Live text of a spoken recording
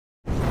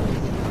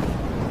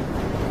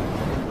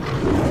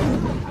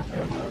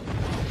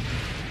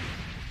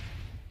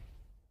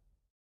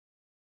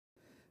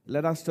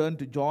let us turn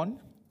to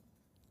John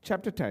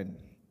chapter 10.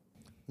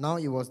 Now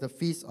it was the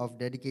feast of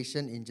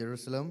dedication in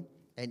Jerusalem,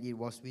 and it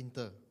was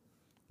winter.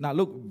 Now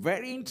look,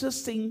 very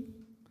interesting,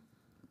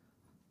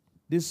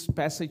 this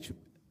passage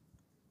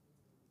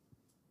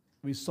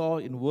we saw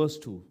in verse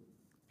 2.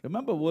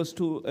 Remember verse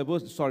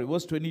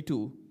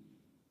 22.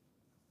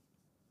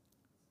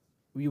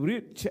 We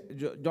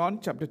read John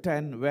chapter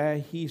 10 where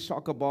he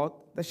talks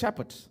about the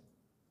shepherds.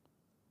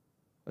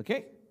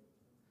 Okay?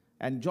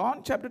 And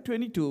John chapter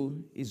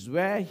 22 is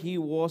where he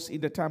was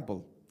in the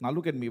temple. Now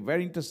look at me,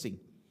 very interesting.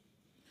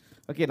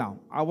 Okay, now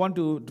I want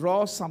to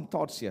draw some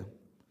thoughts here.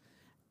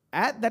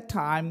 At that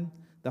time,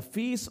 the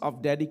feast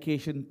of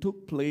dedication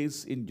took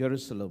place in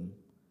Jerusalem.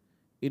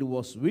 It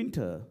was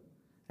winter,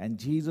 and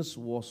Jesus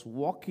was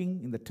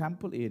walking in the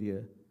temple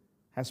area,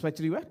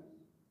 especially where?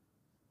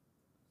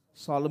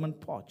 Solomon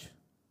porch.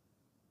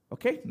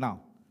 Okay, now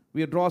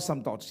we'll draw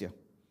some thoughts here.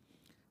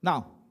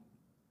 Now,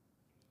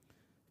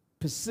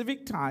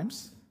 specific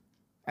times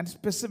and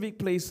specific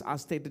place are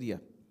stated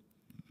here.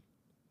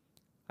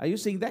 Are you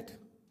seeing that?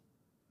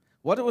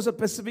 What was a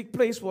specific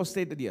place was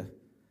stated here?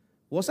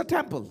 Was a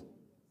temple.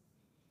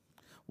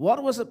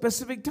 What was a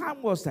specific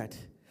time was that?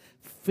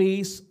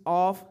 Feast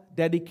of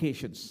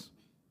dedications.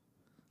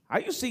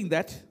 Are you seeing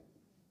that?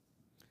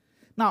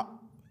 Now,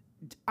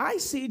 I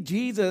see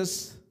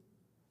Jesus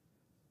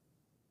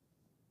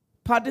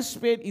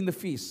participate in the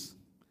feast.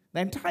 The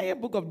entire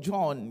book of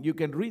John, you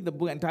can read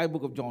the entire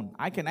book of John.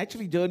 I can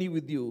actually journey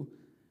with you.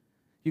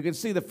 You can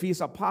see the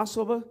feast of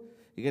Passover.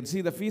 You can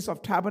see the feast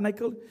of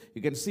Tabernacle.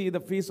 You can see the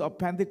feast of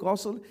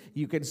Pentecostal.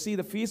 You can see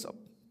the feast of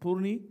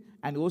Purni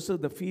and also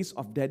the feast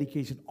of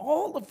dedication.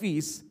 All the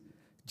feasts,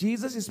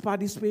 Jesus is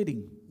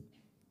participating.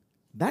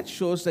 That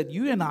shows that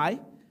you and I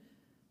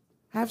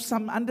have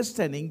some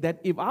understanding that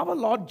if our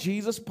Lord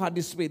Jesus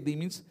participates, that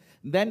means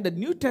then the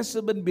New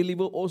Testament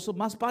believer also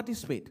must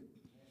participate.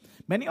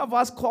 Many of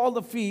us call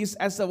the feast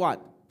as the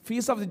what?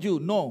 Feast of the Jew.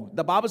 No,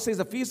 the Bible says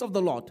the feast of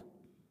the Lord.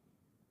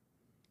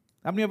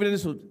 How many of you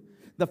understood?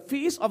 The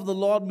feast of the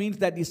Lord means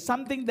that is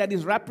something that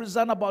is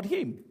represent about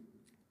Him.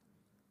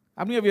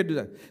 How many of you do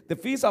that? The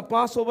feast of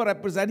Passover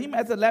represent Him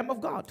as the Lamb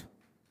of God.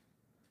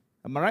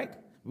 Am I right?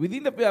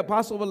 Within the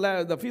Passover,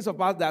 the feast of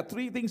Passover, there are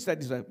three things that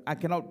is, I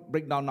cannot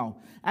break down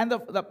now. And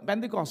the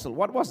Pentecostal,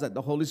 what was that?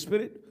 The Holy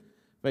Spirit,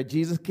 where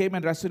Jesus came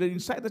and resided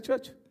inside the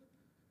church.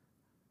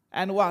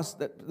 And was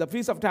the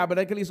Feast of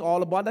Tabernacle is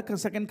all about the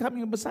second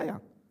coming of Messiah.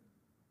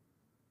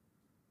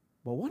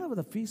 But what about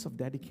the Feast of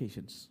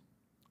Dedications?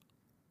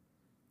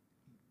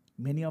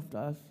 Many of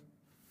us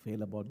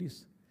fail about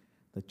this.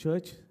 The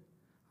church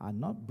are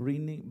not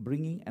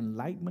bringing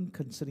enlightenment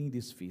concerning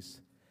this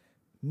feast.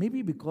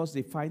 Maybe because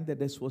they find that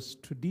this was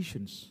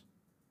traditions.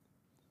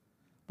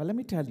 But let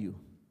me tell you,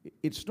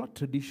 it's not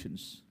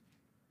traditions.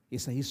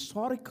 It's a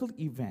historical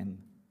event.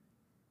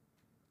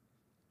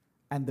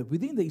 And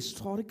within the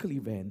historical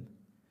event,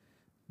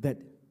 that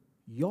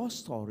your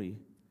story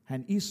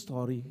and his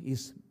story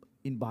is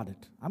embodied.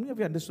 How many of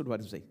you understood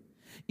what I'm saying?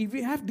 If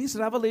you have these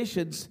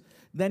revelations,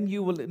 then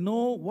you will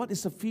know what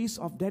is the Feast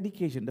of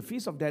Dedication. The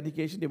Feast of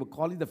Dedication, they will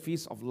call it the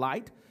Feast of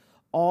Light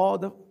or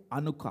the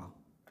Hanukkah.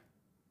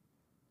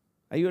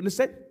 Are you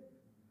understand?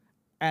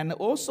 And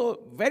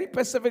also, very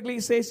specifically,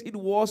 it says it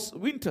was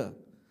winter.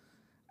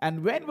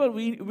 And when will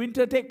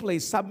winter take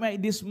place? Somewhere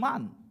in this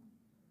month.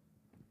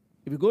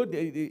 If you go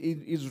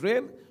in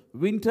Israel,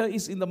 winter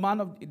is in the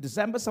month of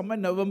December, somewhere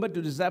November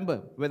to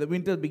December, where the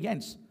winter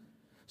begins.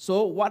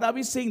 So what are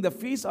we seeing? The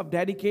Feast of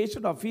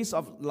Dedication or Feast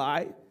of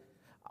Light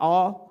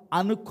or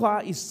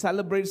Hanukkah is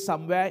celebrated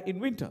somewhere in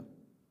winter.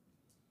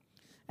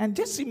 And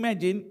just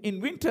imagine, in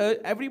winter,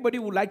 everybody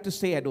would like to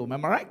stay at home.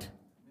 Am I right?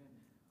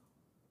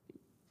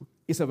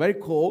 It's a very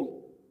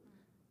cold,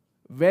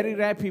 very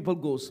rare people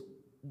goes.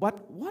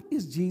 But what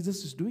is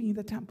Jesus doing in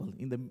the temple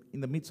in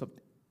the midst of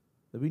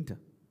the winter?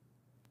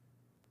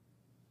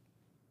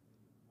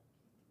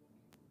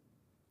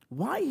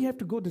 Why you have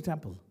to go to the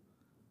temple?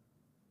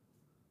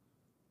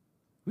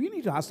 We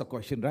need to ask the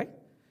question, right?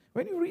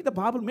 When you read the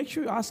Bible, make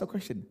sure you ask the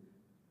question.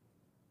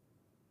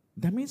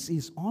 That means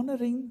he's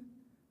honoring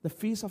the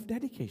Feast of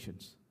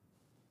Dedications.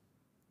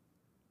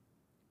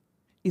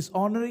 He's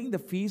honoring the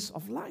Feast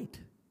of Light.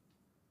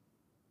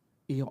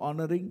 He's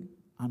honoring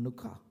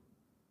Hanukkah.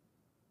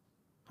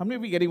 How many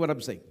of you getting what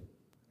I'm saying?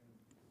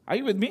 Are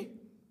you with me?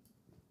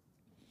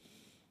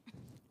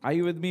 Are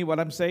you with me what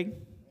I'm saying?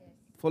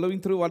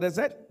 Following through what I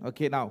said?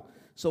 Okay, now.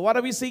 So what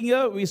are we seeing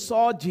here? We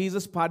saw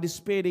Jesus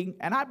participating,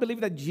 and I believe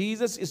that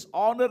Jesus is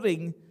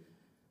honoring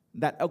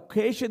that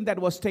occasion that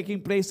was taking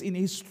place in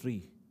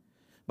history.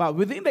 But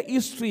within the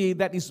history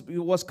that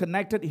was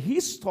connected,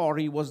 his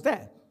story was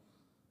there.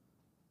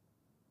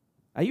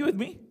 Are you with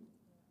me?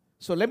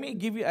 So let me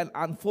give you an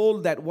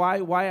unfold that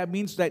why I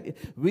means that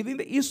within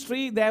the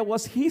history there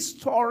was his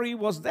story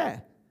was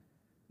there.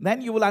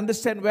 Then you will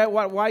understand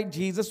why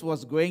Jesus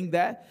was going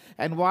there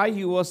and why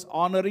he was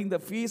honoring the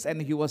feast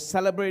and he was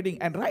celebrating.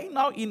 And right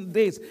now in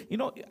days,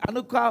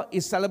 Hanukkah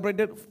is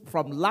celebrated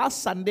from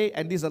last Sunday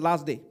and this is the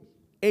last day.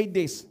 8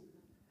 days.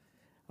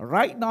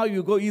 Right now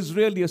you go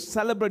Israel, you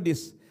celebrate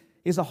this.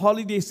 It's a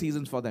holiday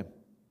season for them.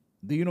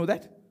 Do you know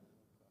that?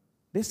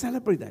 They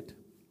celebrate that.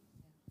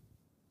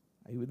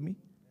 Are you with me?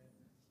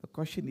 The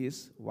question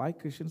is, why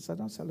Christians are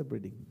not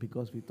celebrating?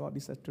 Because we thought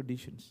these are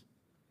traditions.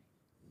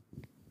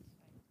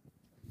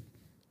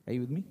 Are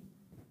you with me?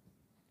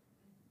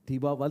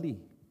 Deepavali,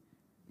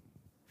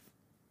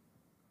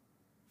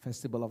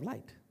 Festival of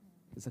Light.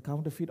 It's a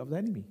counterfeit of the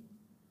enemy.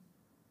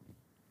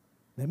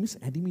 That means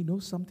the enemy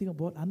knows something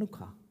about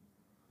Hanukkah.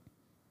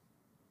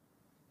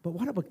 But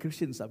what about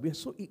Christians? We are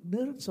so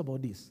ignorant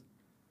about this.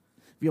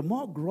 We are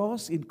more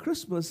gross in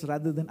Christmas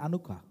rather than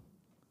Hanukkah.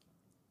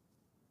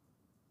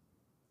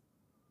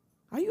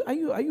 Are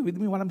you with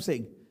me what I'm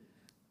saying?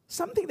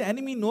 Something the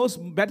enemy knows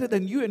better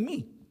than you and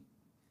me.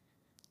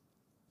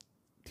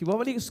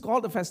 Deepavali is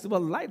called the Festival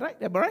of Light,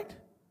 right? Am I right?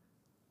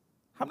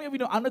 How many of you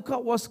know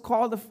Hanukkah was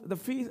called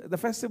the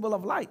Festival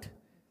of Light?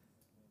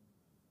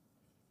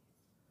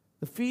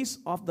 The Feast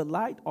of the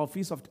Light or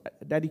Feast of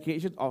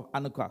Dedication of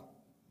Hanukkah.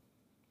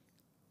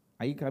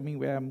 Are you coming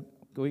where I'm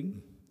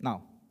going?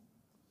 Now,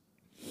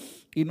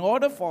 in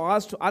order for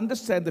us to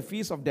understand the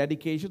Feast of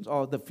Dedications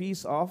or the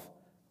Feast of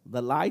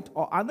the Light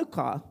or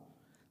Hanukkah,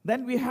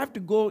 then we have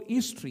to go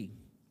history.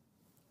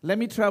 Let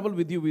me travel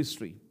with you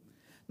history.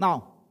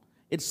 Now,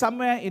 it's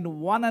somewhere in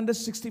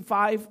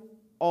 165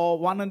 or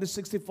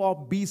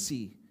 164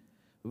 BC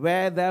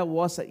where there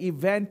was an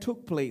event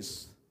took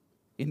place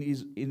in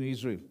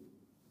Israel.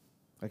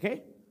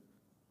 Okay?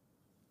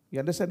 You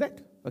understand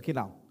that? Okay,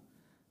 now.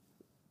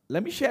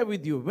 Let me share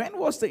with you, when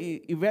was the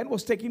event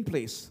was taking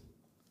place?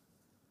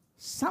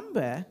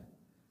 Somewhere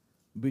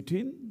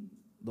between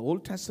the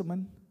Old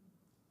Testament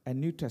and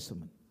New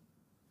Testament.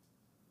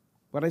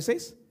 What I say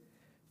is,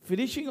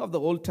 finishing of the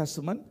Old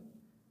Testament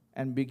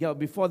and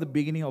before the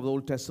beginning of the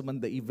Old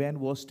Testament, the event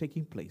was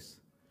taking place.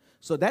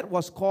 So that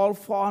was called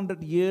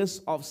 400 years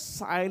of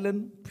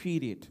silent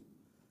period.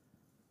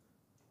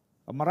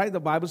 Am I right? The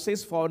Bible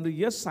says 400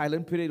 years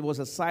silent period. It was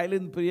a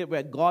silent period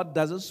where God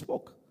doesn't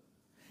spoke.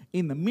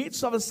 In the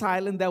midst of a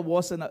silence, there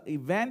was an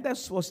event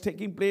that was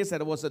taking place,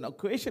 there was an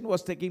occasion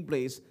was taking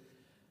place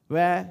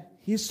where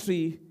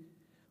history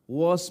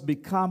was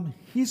become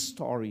his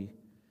story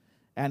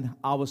and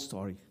our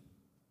story.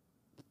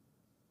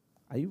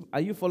 Are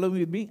you following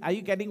with me? Are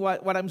you getting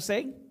what I'm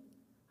saying?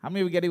 How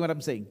many of you getting what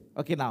I'm saying?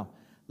 Okay, now,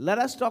 let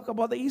us talk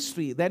about the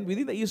history. Then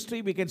within the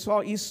history, we can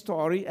saw his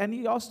story and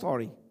your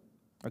story.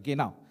 Okay,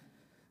 now,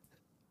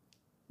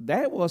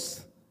 there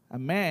was a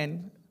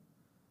man,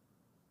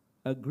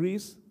 a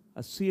Greece,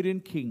 a Syrian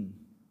king,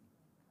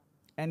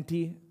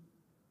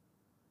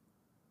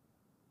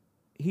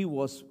 he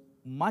was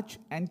much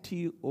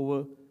anti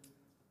over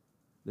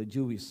the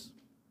Jewish.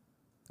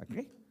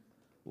 Okay?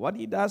 What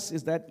he does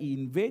is that he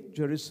invades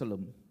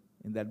Jerusalem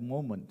in that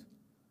moment.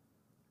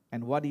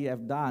 And what he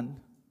have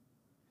done,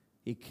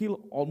 he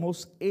killed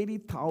almost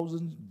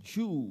 80,000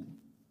 Jews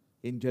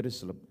in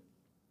Jerusalem.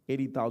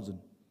 80,000.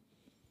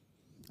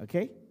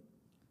 Okay?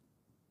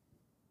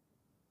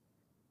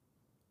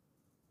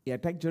 He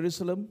attacked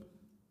Jerusalem.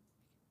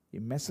 He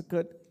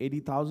massacred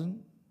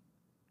 80,000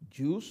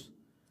 Jews.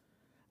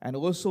 And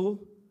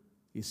also,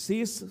 he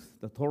seized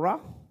the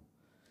Torah.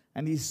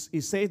 And he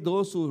says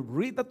those who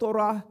read the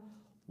Torah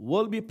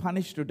will be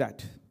punished to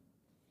death.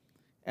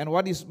 And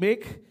what is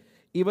make,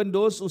 even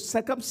those who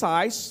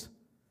circumcise,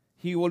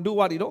 he will do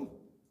what,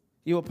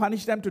 He will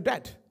punish them to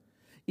death.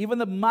 Even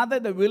the mother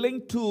that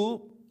willing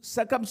to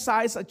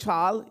circumcise a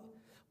child,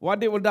 what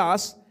they will do,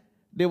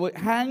 they will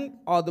hang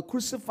or they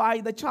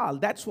crucify the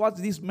child. That's what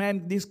this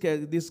man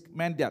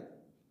did.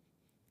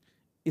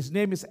 His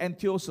name is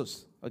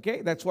Antiochus.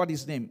 Okay, that's what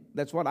his name.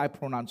 That's what I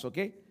pronounce.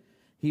 Okay,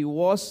 he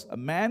was a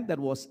man that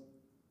was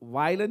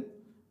violent,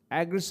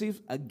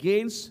 aggressive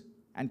against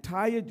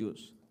entire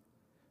Jews.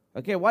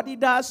 Okay, what he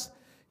does,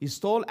 he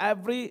stole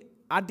every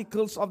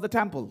articles of the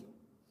temple.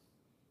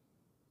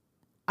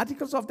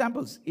 Articles of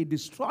temples. He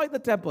destroyed the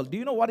temple. Do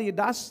you know what he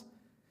does?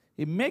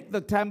 He make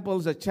the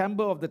temples, the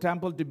chamber of the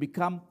temple to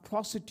become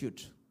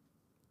prostitute.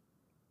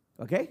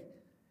 Okay?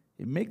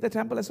 He make the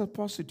temple as a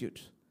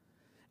prostitute.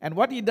 And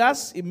what he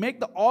does, he make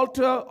the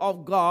altar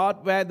of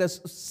God where the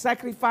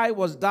sacrifice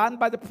was done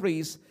by the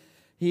priest.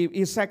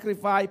 He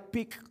sacrificed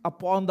pig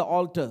upon the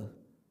altar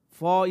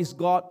for his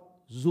god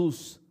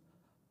Zeus.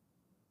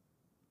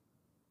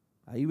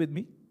 Are you with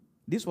me?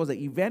 This was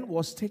the event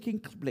was taking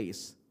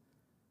place.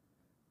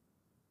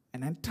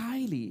 And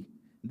entirely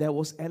there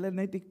was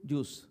Hellenistic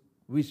Jews,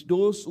 which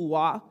those who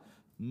are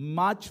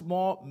much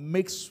more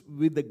mixed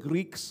with the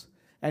Greeks,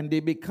 and they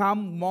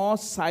become more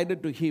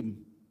sided to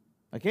him.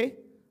 Okay?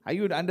 Are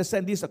you to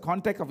understand this, the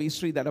context of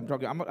history that I'm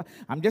talking about?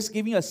 I'm just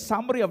giving a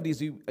summary of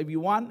this. If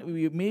you want,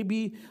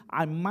 maybe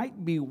I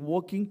might be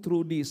walking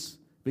through this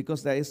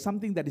because there is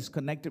something that is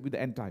connected with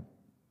the end time.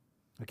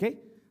 Okay?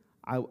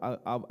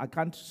 I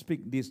can't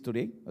speak this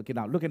today. Okay,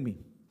 now look at me.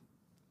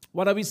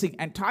 What are we seeing?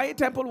 Entire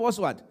temple was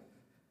what?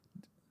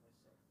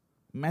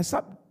 Mess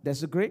up,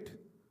 desecrate.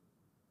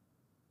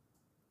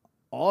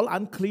 All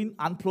unclean,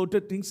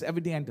 unpolluted things,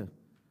 everything enter.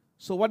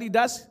 So what he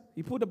does,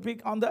 he put a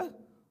pig on the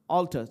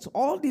altar. So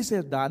all this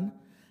is done,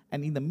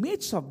 and in the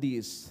midst of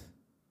this,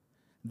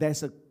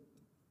 there's a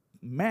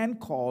man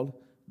called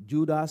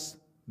Judas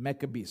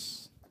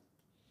Maccabees.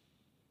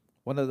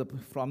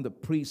 From the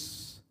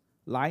priest's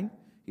line.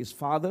 His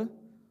father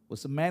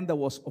was a man that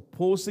was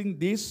opposing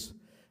this,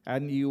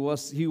 and he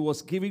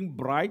was giving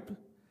bribe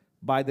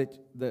by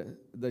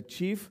the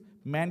chief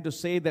man to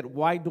say that,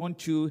 why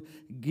don't you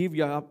give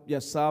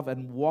yourself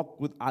and walk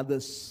with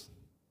others?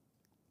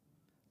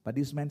 But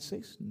this man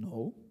says,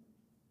 no,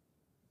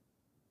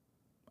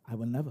 I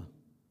will never.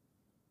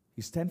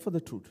 He stands for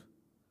the truth.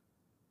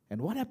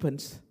 And what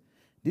happens?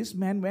 This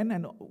man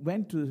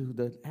went to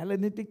the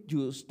Hellenic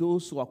Jews,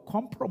 those who are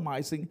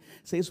compromising,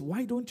 says,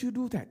 why don't you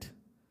do that?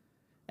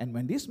 And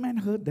when this man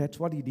heard that's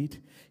what he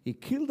did, he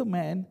killed the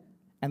man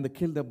and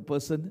killed the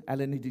person,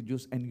 Hellenic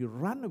Jews, and he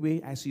ran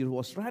away. As he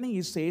was running,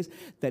 he says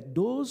that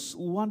those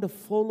who want to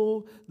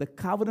follow the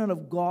covenant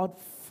of God,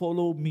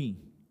 follow me.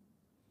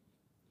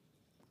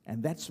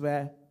 And that's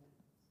where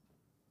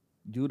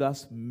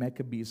Judas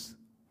Maccabees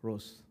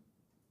rose.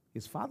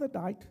 His father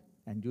died,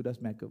 and Judas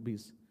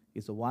Maccabees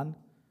is the one.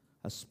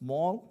 A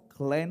small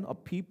clan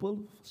of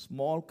people,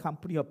 small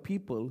company of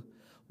people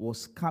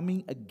was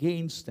coming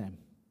against them.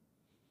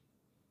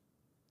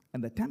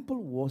 And the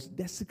temple was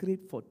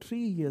desecrated for 3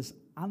 years,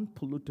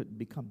 unpolluted,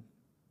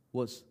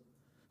 was.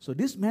 So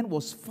this man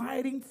was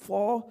fighting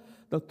for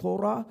the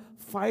Torah,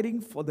 fighting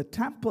for the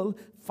temple,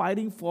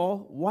 fighting for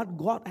what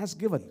God has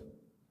given.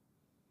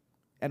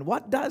 And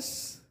what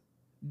does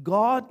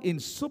God in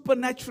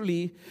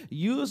supernaturally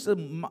use a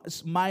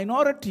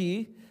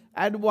minority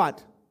and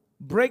what?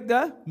 Break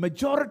the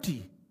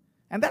majority.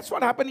 And that's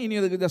what happened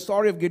in the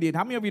story of Gideon.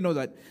 How many of you know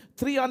that?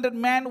 300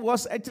 men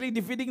was actually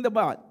defeating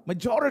the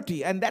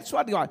majority. And that's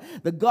what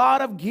the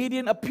God of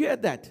Gideon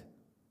appeared that.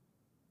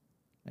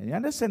 And you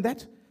understand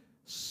that?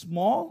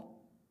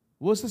 Small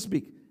versus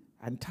big.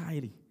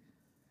 Entirely.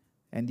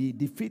 And he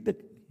defeated the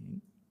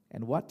king.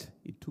 And what?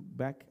 He took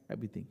back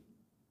everything.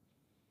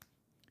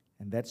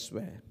 And that's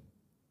where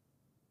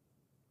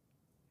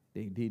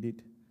they did it.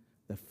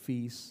 The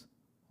feast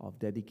of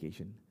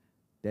dedication.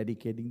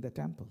 Dedicating the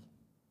temple.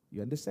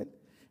 You understand?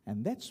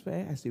 And that's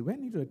where, as they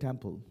went into the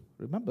temple,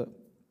 remember,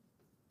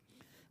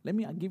 let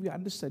me give you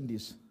understand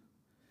this.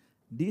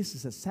 This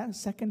is a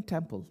second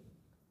temple.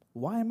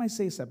 Why am I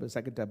saying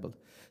second temple?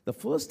 The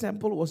first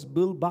temple was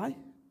built by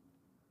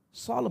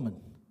Solomon.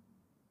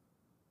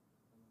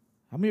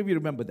 How many of you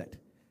remember that?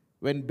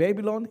 When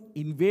Babylon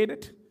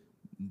invaded,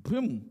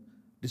 boom,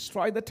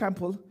 destroyed the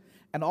temple,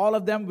 and all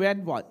of them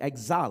went what?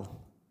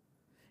 Exile.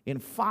 In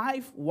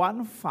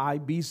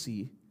 515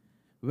 BC,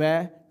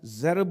 where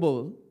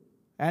Zerubbabel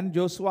and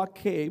Joshua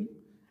came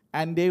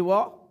and they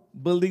were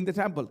building the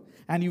temple.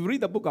 And you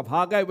read the book of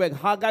Haggai, where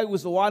Haggai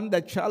was the one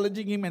that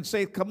challenging him and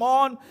said, come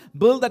on,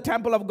 build the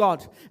temple of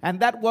God. And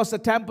that was the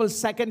temple,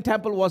 second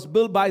temple was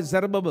built by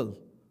Zerubbabel.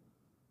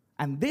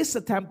 And this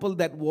a temple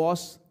that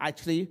was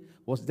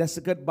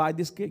desecrated by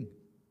this king.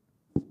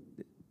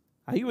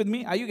 Are you with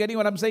me? Are you getting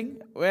what I'm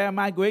saying? Where am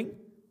I going?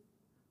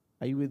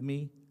 Are you with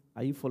me?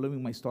 Are you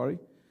following my story?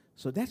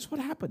 So that's what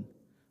happened.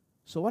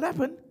 So what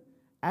happened?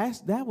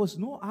 As there was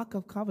no Ark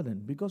of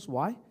Covenant. Because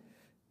why?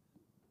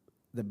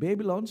 The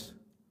Babylons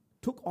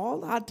took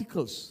all the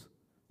articles.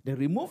 They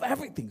removed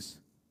everything.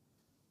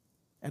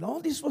 And all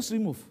this was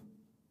removed.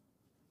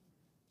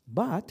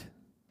 But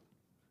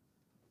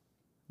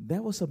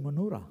there was a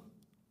menorah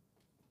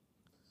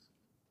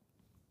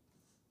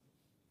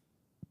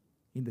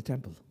in the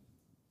temple.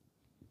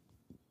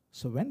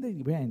 So when they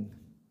went,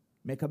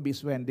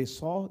 Maccabees went, they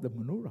saw the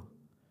menorah.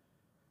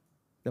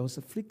 There was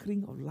a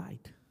flickering of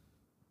light.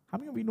 How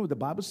many of you know the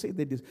Bible says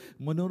that this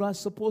menorah is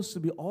supposed to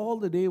be all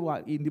the day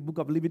in the book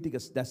of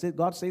Leviticus? Does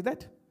God say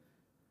that?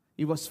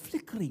 It was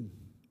flickering.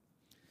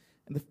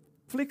 And the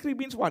flickering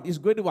means what? It's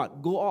going to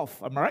what? Go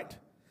off. Am I right?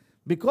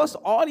 Because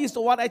oil is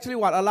the one actually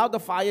what? Allowed the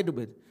fire to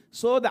burn.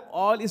 So the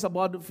oil is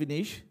about to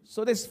finish.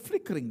 So there's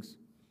flickerings.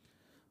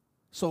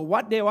 So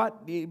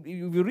if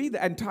you read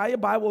the entire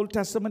Bible, Old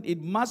Testament, it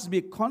must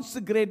be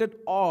consecrated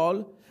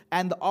oil,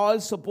 and the oil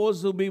is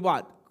supposed to be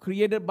what?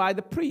 Created by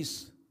the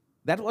priest.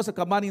 That was a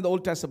command in the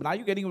Old Testament. Are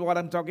you getting what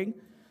I'm talking?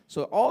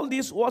 So all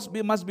this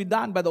must be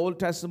done by the Old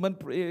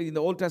Testament. In the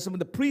Old Testament,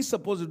 the priest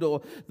supposed to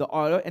do the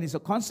oil, and it's a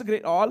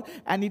consecrated oil,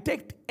 and it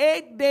takes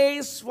 8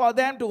 days for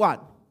them to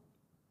what?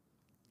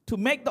 To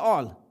make the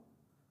oil.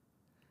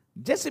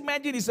 Just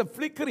imagine it's a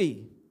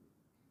flickery.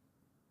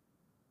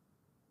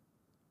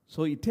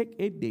 So it takes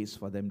 8 days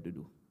for them to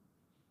do.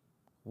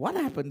 What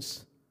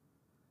happens?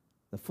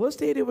 The first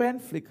day they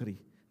went flickery.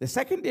 The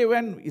second day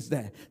when is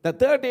there. The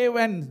third day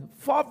when,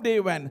 fourth day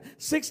when,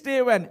 sixth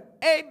day when,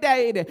 8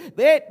 days.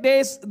 The 8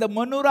 days the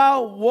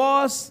menorah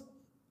was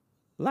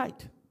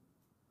light.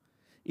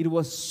 It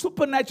was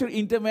supernatural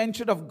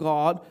intervention of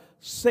God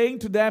saying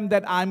to them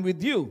that I'm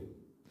with you.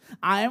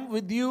 I am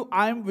with you.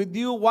 I am with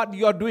you what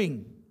you're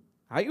doing.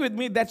 Are you with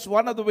me? That's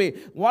one of the way.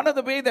 One of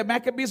the way the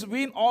Maccabees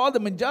win all the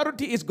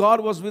majority is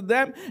God was with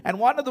them. And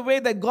one of the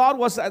way that God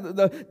was,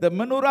 the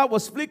menorah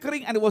was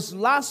flickering and it was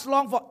last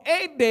long for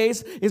 8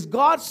 days is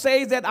God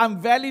says that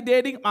I'm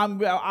validating,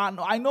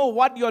 I know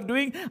what you're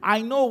doing.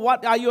 I know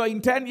what your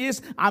intent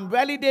is. I'm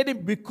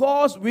validating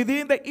because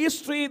within the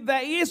history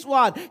there is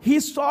what?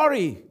 His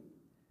story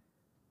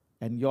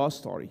and your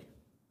story.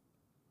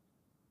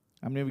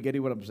 How many of you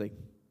getting what I'm saying?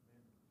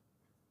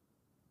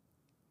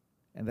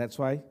 And that's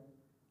why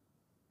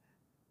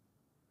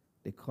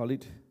they call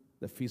it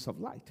the Feast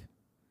of Light.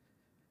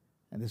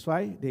 And that's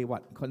why they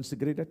what?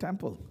 Consecrate a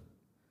temple.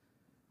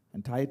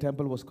 Entire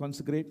temple was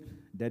consecrated,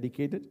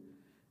 dedicated,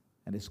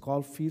 and it's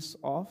called Feast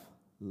of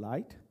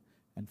Light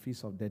and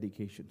Feast of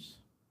Dedications.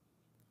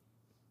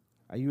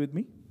 Are you with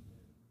me?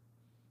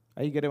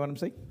 Are you getting what I'm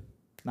saying?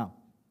 Now,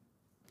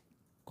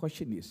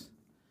 question is,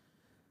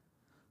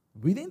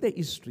 within the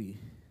history,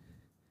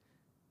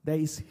 there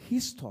is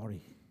his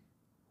story.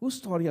 Whose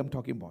story I'm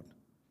talking about?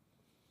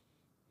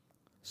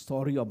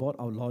 Story about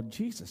our Lord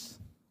Jesus.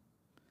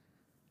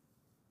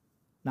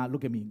 Now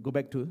look at me. Go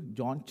back to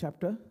John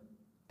chapter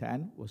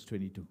 10, verse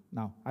 22.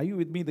 Now, are you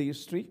with me, the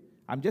history?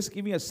 I'm just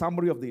giving a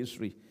summary of the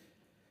history.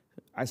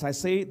 As I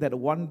say that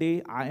one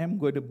day I am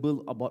going to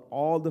build about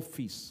all the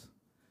feasts.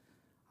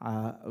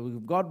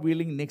 God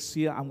willing, next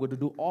year I'm going to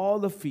do all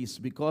the feasts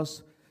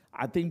because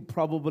I think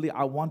probably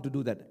I want to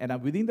do that.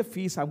 And within the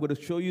feast, I'm going to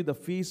show you the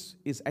feast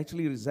is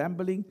actually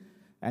resembling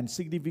and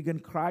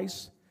significant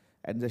Christ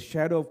and the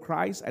shadow of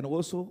Christ, and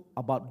also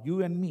about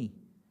you and me.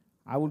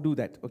 I will do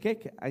that, okay?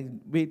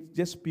 Wait,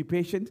 just be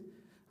patient.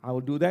 I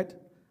will do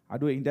that. I'll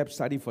do an in-depth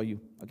study for you.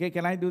 Okay,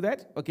 can I do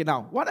that? Okay,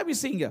 now, what are we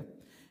seeing here?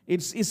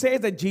 It says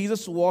that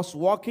Jesus was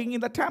walking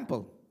in the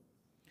temple.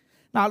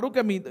 Now, look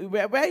at me.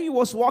 Where he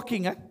was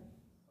walking,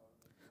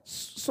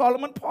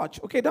 Solomon porch.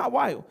 Okay, now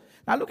why?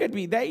 Now, look at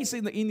me. There is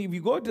if you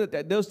go to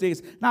those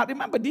days. Now,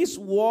 remember, this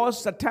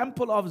was the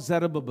temple of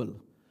Zerubbabel.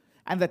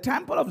 And the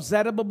temple of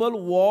Zerubbabel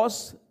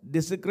was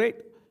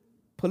desecrated,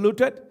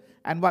 polluted,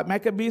 and what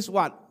Maccabees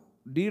what?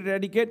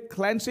 Dededicate,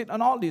 cleanse it,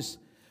 and all this.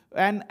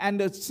 And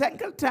the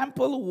second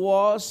temple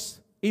was,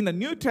 in the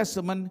New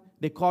Testament,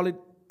 they call it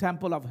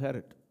Temple of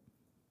Herod.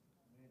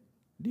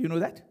 Do you know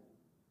that?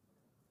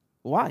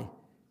 Why?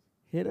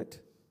 Herod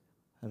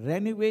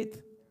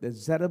renovate the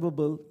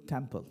Zerubbabel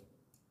temple.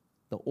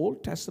 The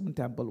Old Testament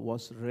temple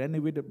was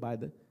renovated by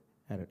the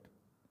Herod.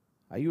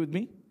 Are you with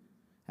me?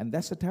 And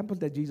that's the temple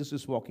that Jesus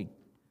is walking.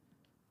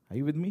 Are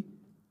you with me?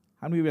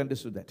 How many of you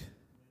understood that?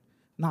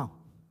 Now,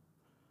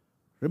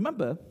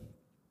 remember,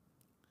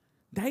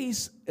 there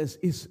is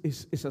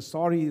a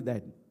story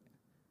that,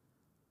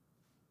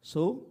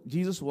 so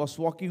Jesus was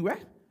walking where?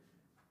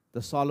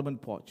 The Solomon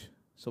porch.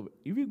 So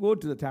if you go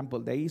to the temple,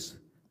 there is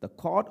the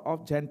court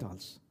of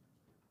Gentiles.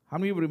 How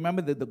many of you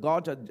remember that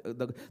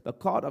the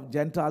court of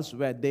Gentiles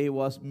where they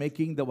was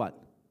making the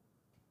what?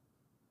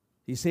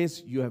 He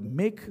says, you have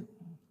make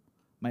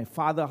my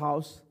father's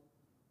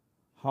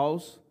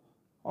house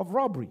of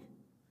robbery.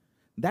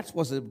 That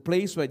was a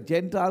place where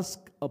Gentiles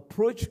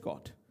approached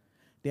God.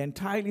 They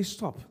entirely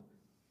stopped.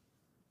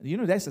 You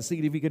know, that's a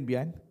significant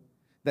behind.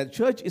 The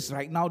church is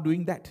right now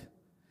doing that.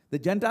 The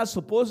Gentiles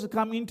supposed to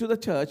come into the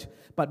church,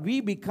 but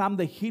we become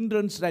the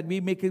hindrance that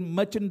we make in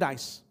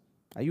merchandise.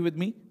 Are you with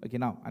me? Okay,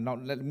 now,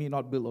 let me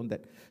not build on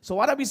that. So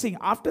what are we saying?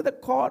 After the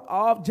court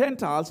of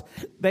Gentiles,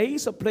 there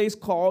is a place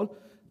called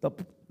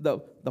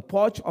the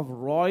porch of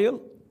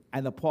royal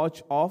and the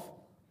porch of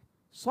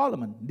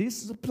Solomon.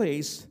 This is a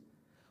place,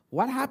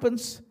 what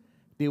happens?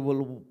 They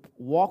will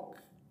walk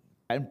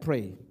and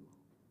pray,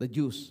 the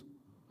Jews.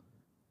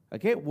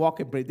 Okay, walk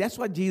and pray. That's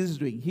what Jesus is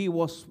doing. He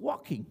was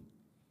walking.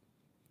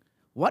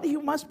 What he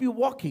must be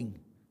walking,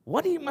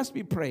 what he must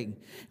be praying.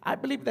 I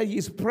believe that he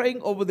is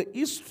praying over the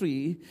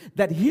history,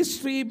 that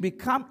history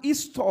become his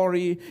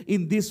story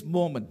in this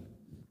moment.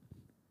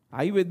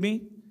 Are you with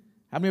me?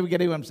 How many of you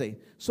getting what I'm saying?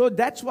 So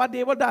that's what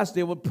they will do.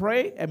 They will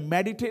pray and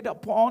meditate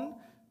upon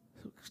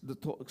the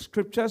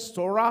scriptures,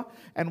 Torah,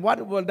 and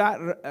what will that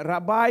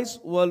rabbis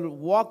will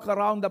walk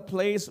around the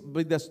place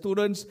with the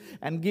students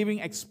and giving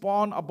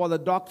expound about the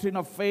doctrine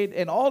of faith,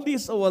 and all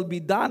this will be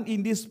done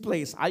in this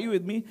place. Are you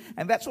with me?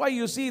 And that's why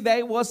you see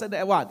there was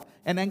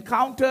an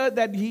encounter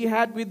that he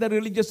had with the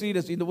religious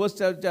leaders in the verse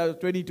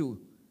 22.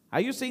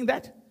 Are you seeing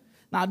that?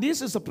 Now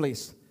this is a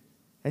place,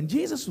 and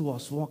Jesus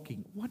was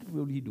walking. What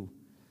will he do?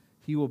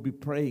 He will be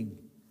praying.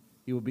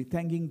 He will be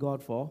thanking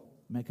God for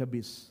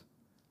Maccabees,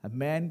 a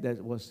man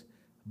that was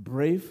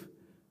brave,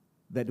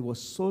 that was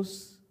so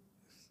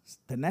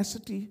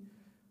tenacity,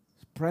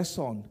 press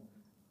on.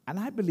 And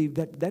I believe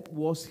that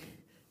was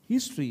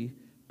history,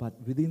 but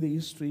within the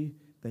history,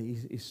 there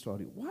is a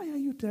story. Why are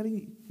you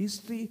telling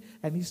history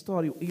and his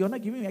story? You're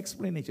not giving me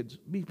explanations.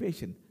 Be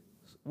patient.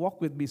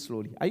 Walk with me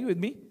slowly. Are you with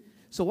me?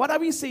 So what are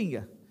we seeing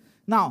here?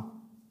 Now,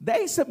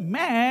 there is a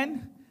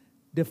man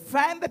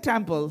defend the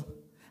temple,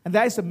 and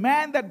there is a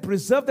man that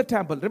preserved the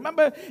temple.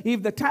 Remember,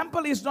 if the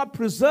temple is not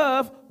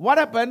preserved, what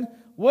happened?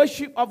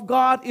 Worship of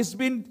God is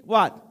being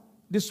what?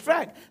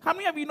 Distracted. How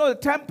many of you know the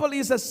temple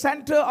is the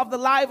center of the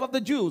life of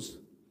the Jews?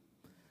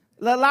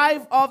 the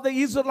life of the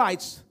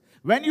Israelites.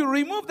 When you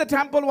remove the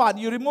temple, what?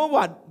 You remove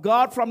what?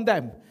 God from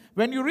them.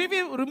 When you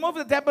remove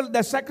the temple,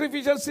 the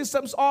sacrificial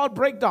systems all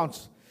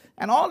breakdowns.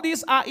 And all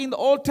these are in the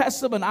Old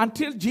Testament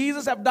until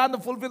Jesus have done the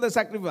fulfill the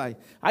sacrifice.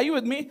 Are you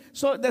with me?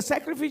 So the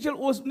sacrificial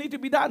was need to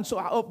be done.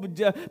 So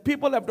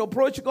people have to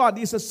approach God.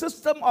 It's a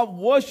system of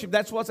worship.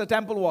 That's what the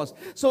temple was.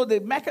 So the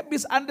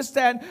Maccabees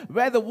understand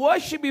where the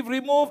worship is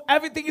removed,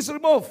 everything is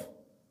removed.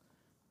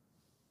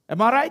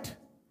 Am I right?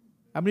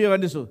 How many of you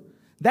understood?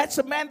 That's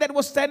a man that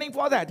was standing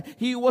for that.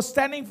 He was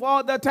standing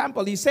for the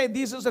temple. He said,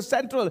 this is a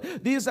central,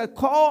 this is a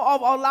core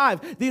of our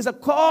life. This is a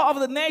core of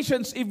the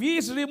nations. If he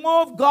is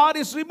removed, God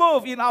is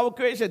removed in our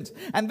creations.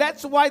 And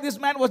that's why this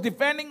man was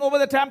defending over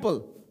the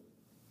temple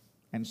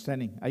and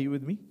standing. Are you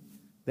with me?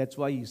 That's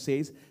why he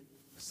says,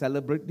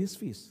 celebrate this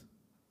feast.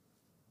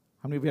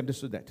 How many of you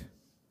understood that?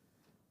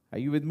 Are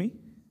you with me?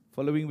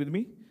 Following with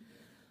me?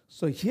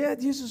 So here,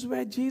 this is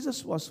where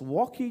Jesus was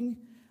walking.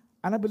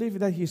 And I believe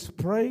that he's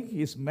praying,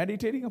 he's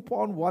meditating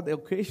upon what the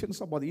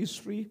occasions about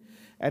history.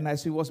 And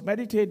as he was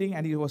meditating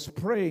and he was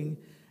praying,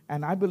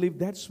 and I believe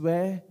that's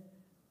where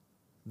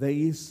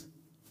his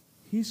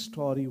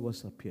story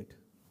was appeared.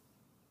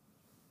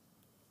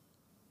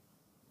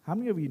 How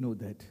many of you know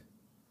that?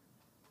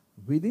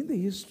 Within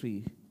the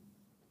history,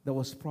 there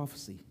was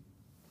prophecy.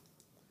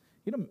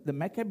 You know, the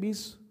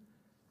Maccabees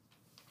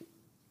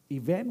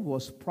event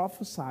was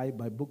prophesied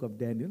by book of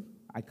Daniel.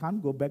 I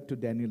can't go back to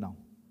Daniel now.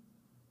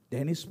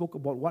 Daniel spoke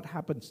about what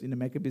happens in the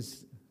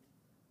Maccabees.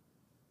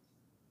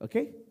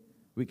 Okay?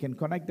 We can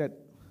connect that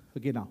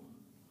again now.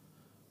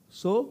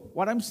 So,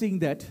 what I'm seeing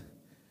that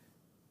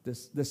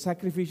the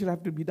sacrificial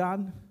have to be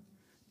done.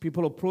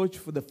 People approach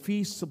for the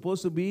feast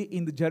supposed to be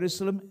in the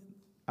Jerusalem.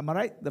 Am I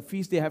right? The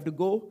feast they have to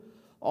go.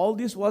 All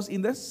this was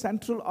in the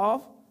central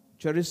of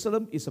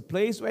Jerusalem. It's a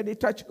place where they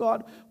touch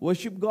God,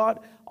 worship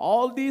God.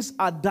 All these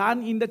are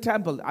done in the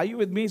temple. Are you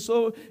with me?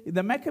 So,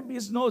 the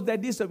Maccabees know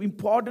that this is an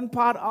important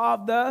part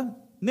of the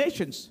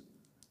nations.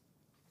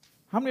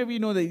 How many of you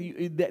know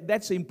that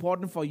that's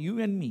important for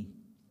you and me?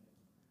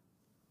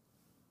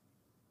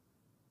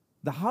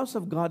 The house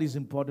of God is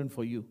important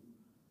for you.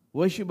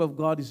 Worship of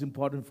God is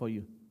important for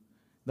you.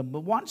 The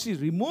once is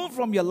removed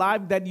from your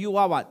life, then you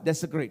are what?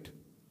 Desecrate.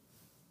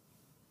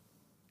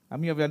 How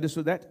many of you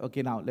understood that?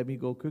 Okay, now let me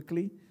go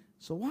quickly.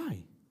 So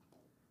why?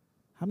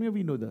 How many of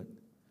you know that?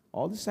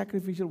 All the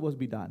sacrificial was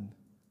be done,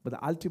 but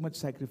the ultimate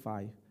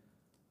sacrifice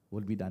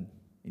will be done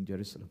in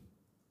Jerusalem.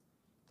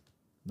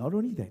 Not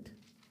only that,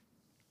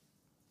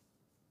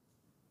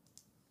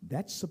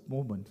 that's the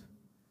moment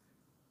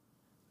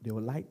they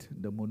will light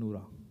the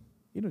menorah.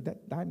 You know,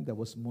 that time there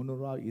was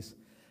menorah is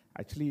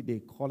actually they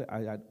call it.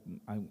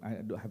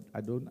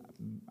 I don't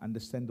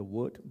understand the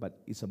word, but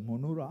it's a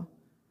menorah.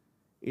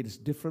 It is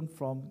different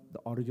from the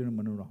original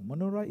menorah.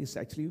 Menorah is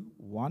actually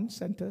one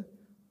center,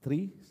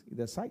 three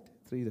either side,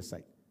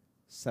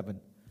 7.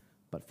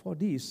 But for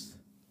these,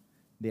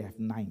 they have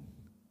 9.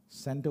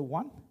 Center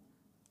 1,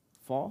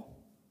 4.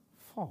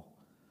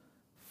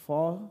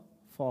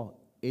 4,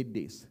 8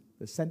 days.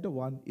 The center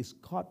one is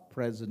God's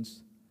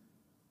presence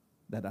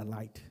that are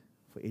light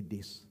for 8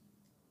 days.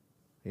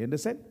 You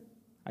understand?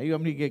 Are you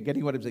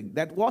getting what I'm saying?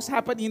 That was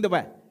happening in the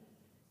where?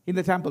 In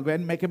the temple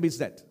when Maccabees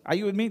said. Are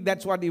you with me?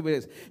 That's what it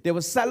was. They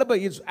were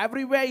celebrating. It's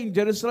everywhere in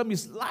Jerusalem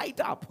is light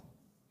up.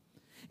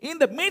 In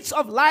the midst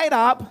of light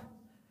up,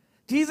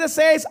 Jesus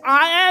says,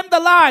 I am the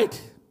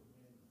light.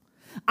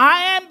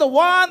 I am the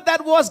one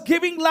that was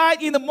giving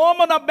light in the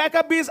moment of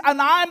Maccabees, and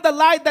I am the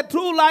light. The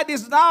true light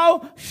is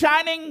now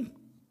shining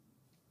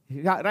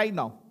right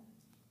now.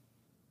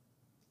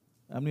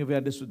 How many of you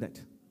understood that?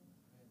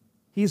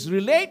 He's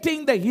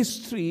relating the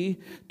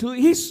history to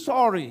his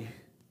story.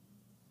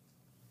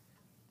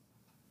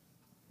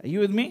 Are you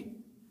with me?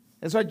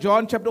 That's why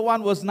John chapter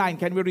 1 verse 9.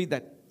 Can we read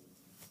that?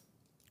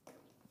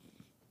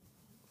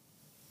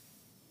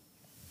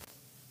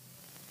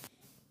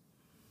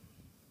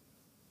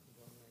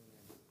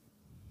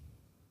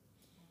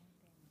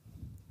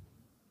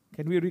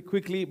 Can we read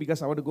quickly?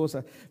 Because I want to go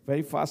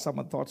very fast, some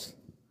thoughts.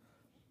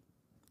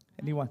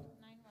 Anyone?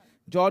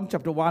 John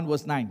chapter 1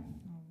 verse 9.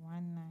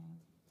 1, 9.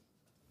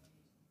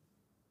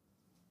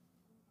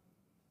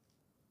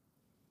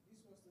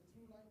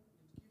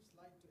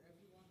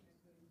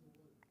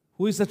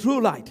 Who is the true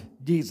light?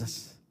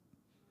 Jesus.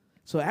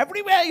 So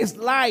everywhere is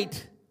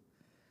light.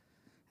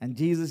 And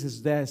Jesus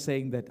is there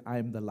saying that I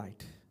am the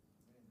light.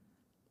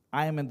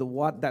 I am in the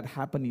what that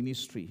happened in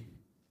history.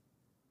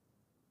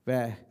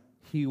 Where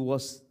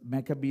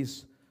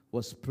Maccabees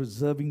was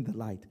preserving the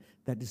light.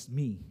 That is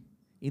me.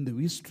 In the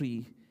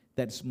history,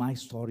 that's my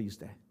story is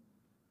there.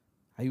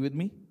 Are you with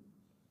me?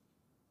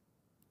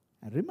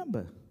 And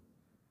remember,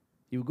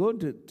 you go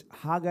to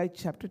Haggai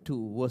chapter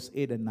 2, verse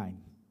 8 and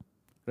 9.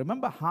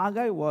 Remember,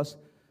 Haggai was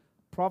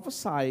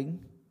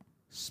prophesying,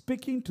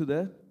 speaking to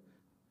the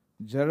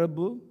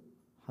Zerubbabel,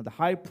 the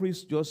high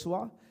priest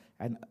Joshua,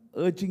 and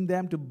urging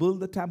them to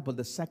build the temple,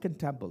 the second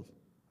temple.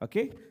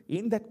 Okay?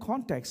 In that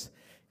context,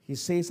 he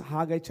says,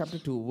 Haggai chapter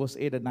 2, verse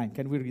 8 and 9.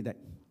 Can we read that?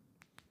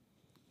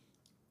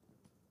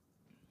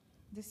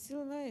 The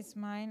silver is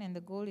mine and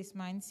the gold is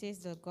mine, says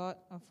the God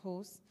of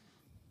hosts.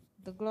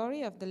 The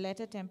glory of the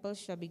latter temple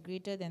shall be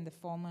greater than the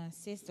former,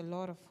 says the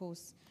Lord of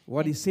hosts.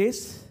 What he And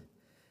says?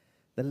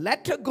 The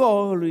latter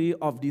glory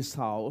of this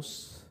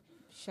house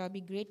shall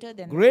be greater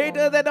than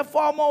greater the than the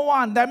former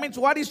one. That means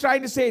what he's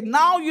trying to say.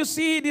 Now you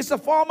see it is a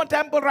former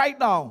temple right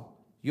now.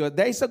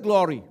 There is a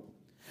glory.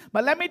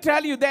 But let me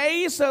tell you, there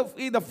is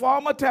in the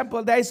former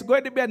temple, there is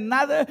going to be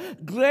another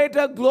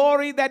greater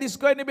glory that is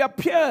going to be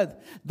appeared.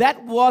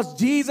 That was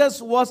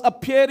Jesus was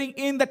appearing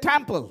in the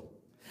temple.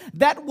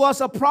 That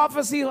was a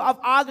prophecy of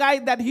Haggai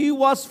that he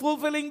was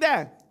fulfilling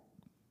there.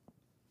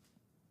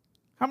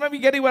 How many of you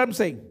getting what I'm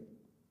saying?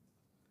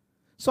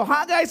 So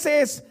Haggai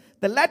says,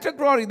 the latter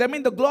glory, that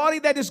means the glory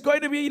that is going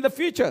to be in the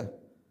future.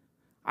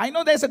 I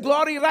know there's a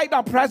glory right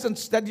now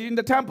present that is in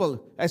the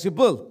temple as you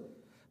build.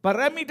 But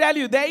let me tell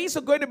you, there is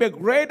going to be a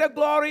greater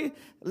glory,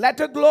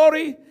 latter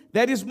glory,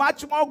 that is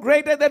much more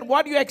greater than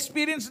what you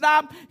experience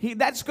now.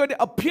 That's going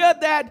to appear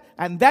there,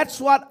 and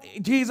that's what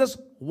Jesus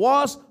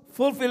was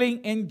fulfilling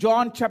in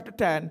John chapter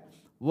 10,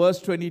 verse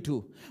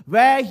 22,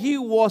 where he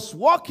was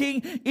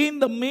walking in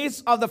the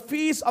midst of the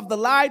feast of the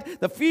light,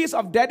 the feast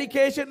of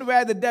dedication,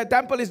 where the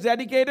temple is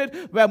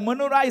dedicated, where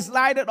menorah is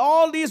lighted,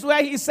 all these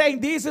where he's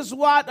saying, this is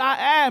what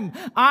I am.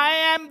 I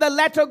am the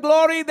latter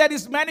glory that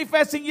is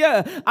manifesting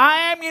here.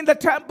 I am in the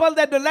temple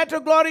that the latter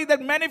glory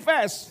that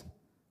manifests.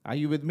 Are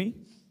you with me?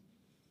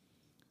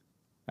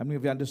 How many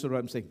of you understood what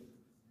I'm saying?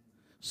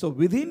 So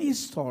within his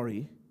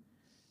story,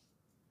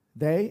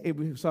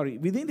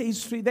 within the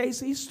history, there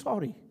is his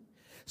story.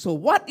 So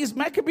what is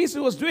Maccabees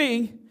was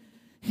doing?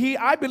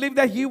 I believe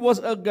that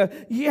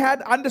he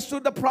had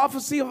understood the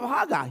prophecy of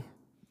Haggai.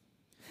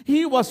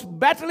 He was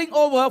battling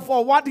over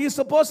for what he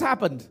supposed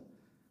happened.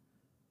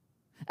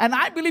 And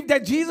I believe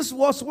that Jesus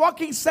was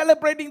walking,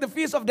 celebrating the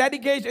feast of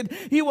dedication.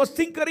 He was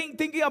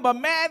thinking of a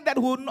man that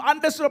who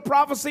understood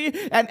prophecy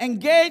and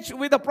engaged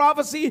with the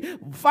prophecy,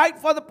 fight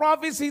for the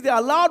prophecy. They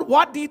allowed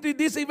what did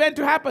this event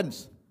to happen.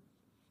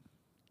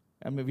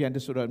 And maybe you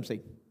understood what I'm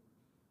saying.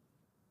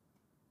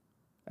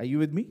 Are you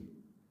with me?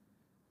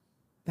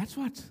 That's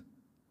what.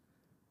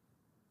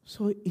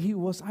 So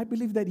I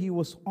believe that he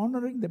was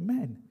honoring the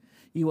man.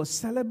 He was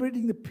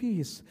celebrating the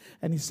peace.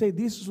 And he said,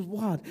 this is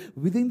what?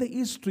 Within the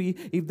history,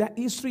 if that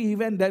history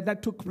event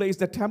that took place,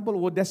 the temple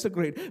would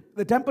desecrate.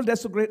 The temple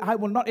desecrate, I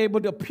will not able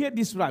to appear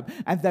this time.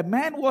 And the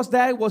man was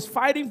there, was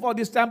fighting for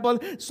this temple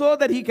so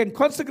that he can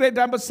consecrate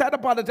the temple, set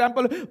apart the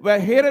temple, where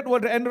Herod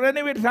would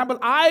renovate the temple.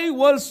 I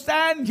will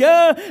stand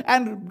here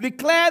and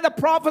declare the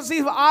prophecy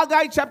of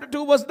Haggai chapter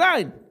 2 verse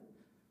 9.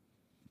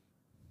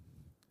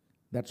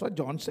 That's what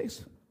John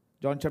says.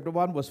 John chapter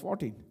 1 verse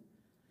 14.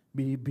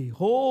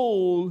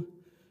 Behold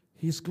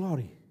his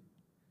glory.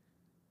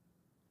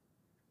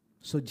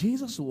 So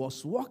Jesus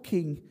was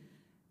walking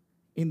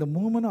in the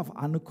moment of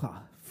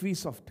Hanukkah,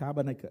 Feast of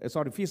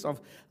Feast of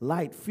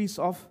Light, Feast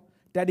of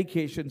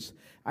Dedications,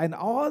 and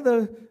all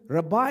the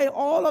rabbi,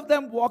 all of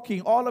them walking,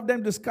 all of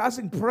them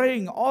discussing,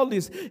 praying, all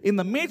this. In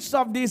the midst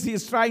of this,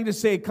 he's trying to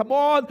say, come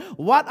on,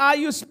 what are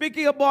you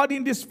speaking about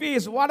in this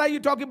feast? What are you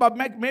talking about?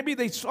 Maybe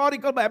the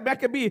historical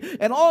Maccabee,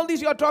 and all this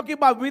you're talking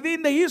about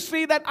within the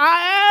history that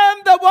I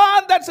am the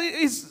one that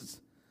is.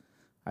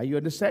 Are you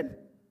understand?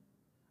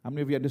 How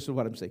many of you understood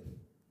what I'm saying?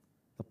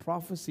 The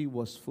prophecy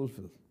was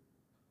fulfilled.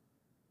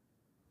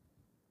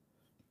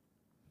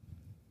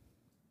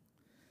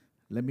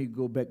 Let me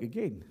go back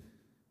again.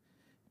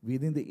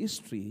 Within the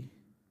history,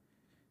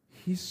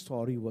 his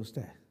story was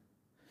there.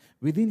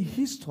 Within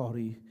his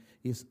story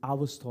is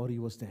our story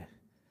was there.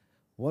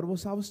 What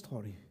was our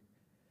story?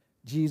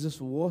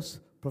 Jesus was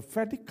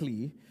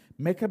prophetically,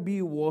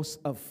 Maccabee was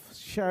a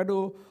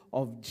shadow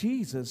of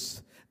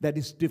Jesus that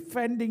is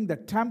defending the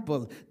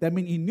temple. That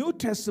means in New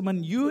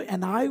Testament, you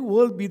and I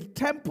will be the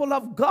temple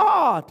of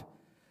God.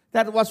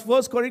 That was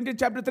 1 Corinthians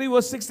chapter 3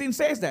 verse 16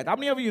 says that. How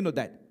many of you know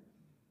that?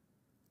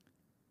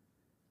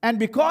 And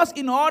because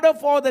in order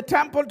for the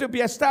temple to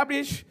be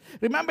established,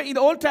 remember in the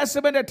Old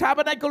Testament, the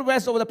tabernacle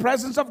was over the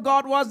presence of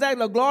God was there,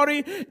 the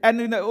glory. And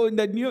when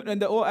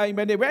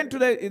they went to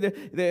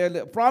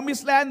the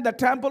promised land, the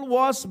temple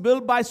was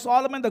built by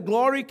Solomon, the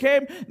glory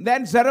came.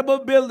 Then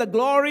Zerubbabel built the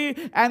glory.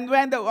 And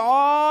when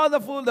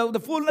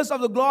the fullness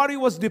of the glory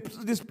was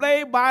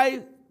displayed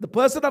by the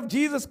person of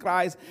Jesus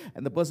Christ,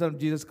 and the person of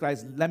Jesus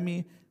Christ, let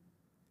me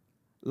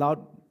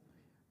allow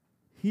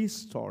his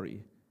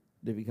story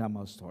to become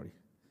our story.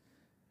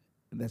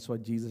 And that's why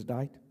Jesus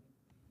died.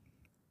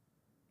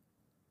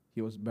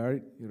 He was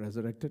buried, he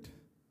resurrected,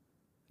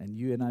 and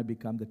you and I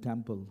become the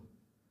temple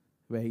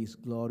where his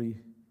glory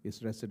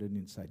is resident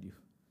inside you.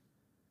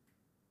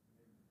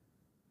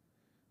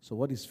 So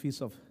what is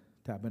Feast of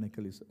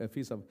Tabernacle is? A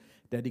Feast of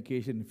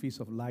Dedication, Feast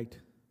of Light.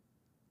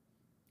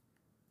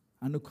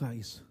 Hanukkah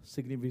is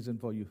significant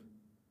for you.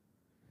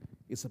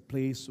 It's a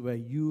place where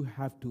you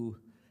have to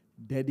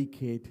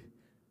dedicate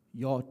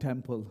your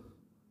temple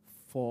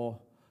for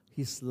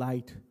his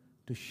light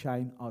to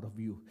shine out of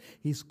you,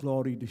 his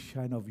glory to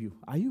shine out of you.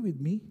 Are you with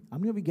me? How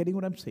many of you getting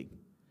what I'm saying?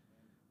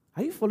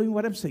 Are you following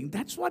what I'm saying?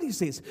 That's what he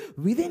says.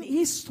 Within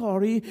his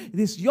story, it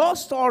is your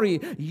story.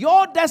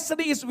 Your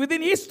destiny is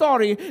within his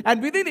story.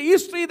 And within the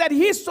history that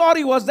his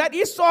story was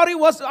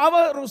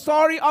our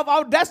story of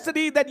our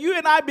destiny, that you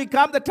and I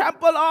become the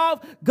temple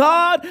of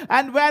God,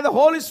 and where the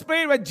Holy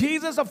Spirit, where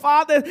Jesus the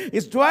Father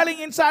is dwelling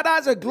inside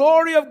us, the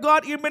glory of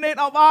God emanate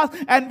of us,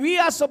 and we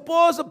are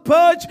supposed to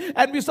purge,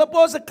 and we're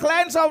supposed to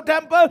cleanse our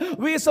temple.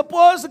 We're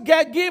supposed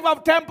to give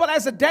our temple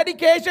as a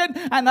dedication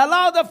and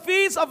allow the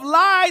feast of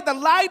light, the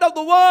light of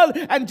the world.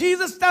 And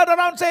Jesus turned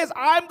around and says,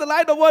 I'm the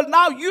light of the world.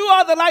 Now you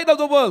are the light of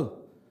the world.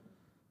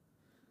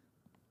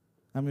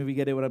 How many of you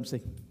get what I'm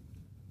saying?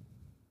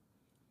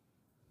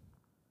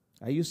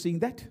 Are you seeing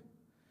that?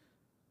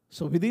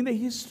 So within the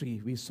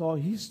history, we saw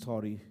his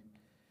story.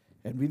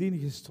 And within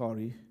his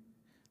story,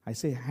 I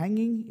say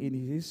hanging in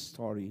his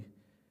story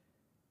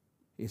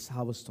is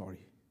our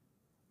story.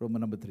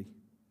 Roman number 3.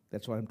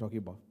 That's what I'm talking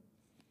about.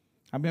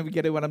 How many of you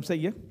get what I'm saying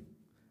here?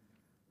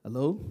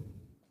 Hello?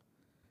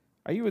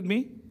 Are you with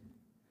me?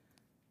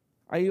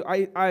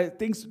 I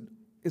think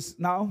it's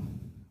now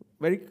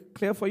very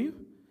clear for you.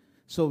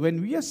 So when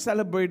we are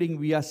celebrating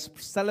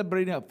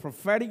a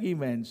prophetic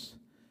events.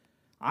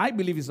 I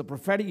believe it's a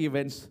prophetic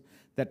events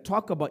that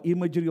talk about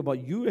imagery about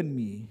you and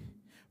me.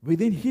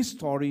 Within his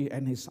story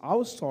and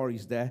our story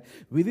is there.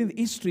 Within the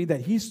history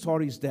that his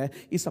story is there.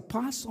 It's a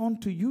pass on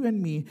to you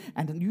and me.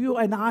 And you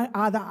and I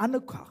are the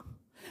Hanukkah.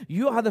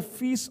 You are the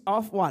feast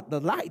of what? The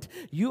light.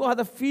 You are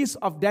the feast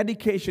of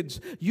dedications.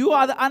 You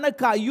are the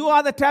Hanukkah. You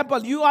are the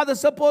temple. You are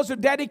supposed to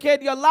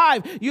dedicate your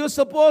life. You're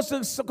supposed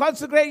to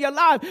consecrate your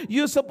life.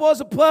 You're supposed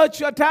to purge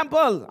your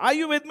temple. Are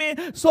you with me?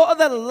 So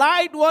the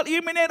light will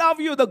emanate of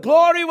you. The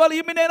glory will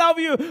emanate of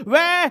you.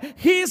 Where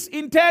his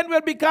intent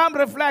will become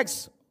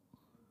reflects.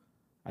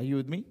 Are you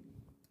with me?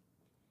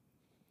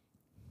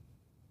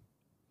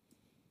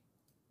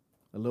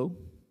 Hello?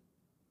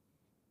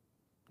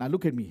 Now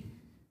look at me.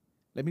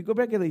 Let me go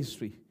back in the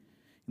history.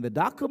 In the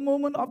darker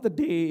moment of the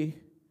day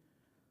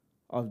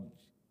of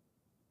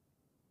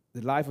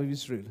the life of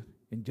Israel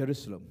in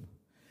Jerusalem,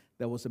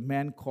 there was a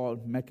man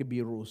called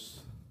Maccabee rose.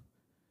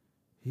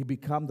 He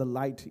became the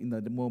light in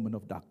the moment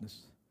of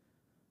darkness.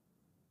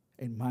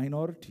 A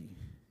minority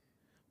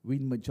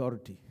win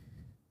majority.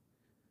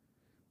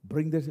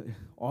 Bring the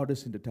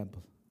orders in the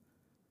temple.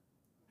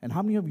 And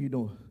how many of you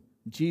know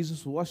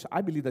Jesus was,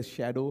 I believe, the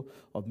shadow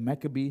of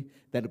Maccabee,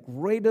 that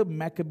greater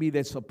Maccabee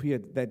that's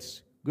appeared,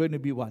 that's going to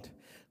be what?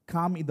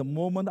 Come in the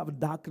moment of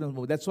darkness.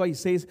 That's why he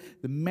says,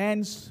 the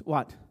man's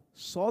what?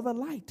 Saw the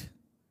light.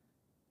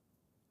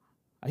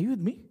 Are you with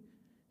me?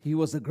 He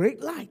was a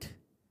great light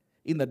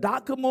in the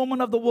darker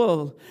moment of the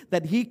world,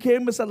 that he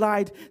came as a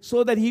light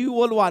so that he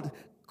will what?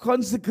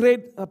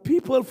 Consecrate a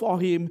people for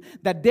him,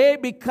 that they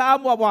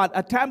become what?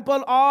 A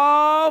temple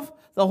of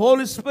the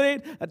Holy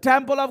Spirit, a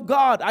temple of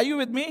God. Are you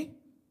with me?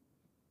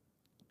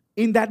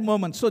 In that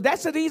moment. So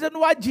that's the reason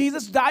why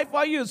Jesus died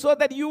for you, so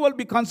that you will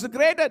be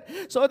consecrated,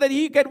 so that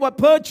he can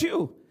purge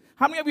you.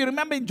 How many of you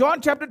remember in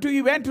John chapter 2,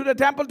 he went to the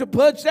temple to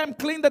purge them,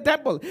 clean the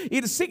temple.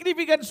 It is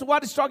significant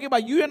what it's talking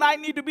about. You and I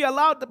need to be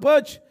allowed to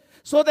purge,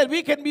 so that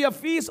we can be a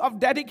feast of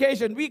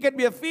dedication. We can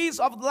be a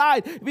feast of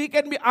light. We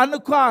can be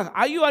Hanukkah.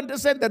 Are you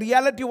understand the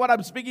reality of what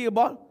I'm speaking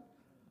about?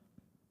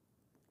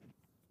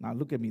 Now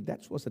look at me.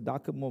 That was a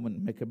darker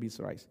moment, Maccabees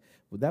rise.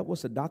 But that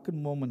was a darker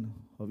moment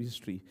of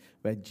history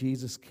where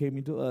Jesus came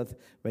into earth,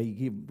 where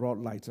he brought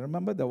light.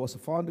 Remember, there was a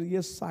 400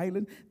 years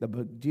silence.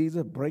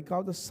 Jesus break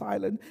out the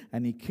silence,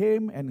 and he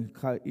came and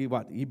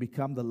he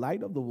became the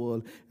light of the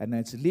world. And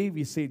as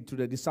he said to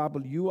the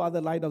disciple, you are the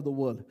light of the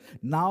world.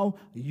 Now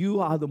you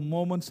are the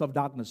moments of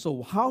darkness.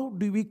 So how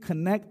do we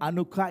connect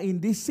Hanukkah in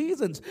these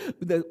seasons?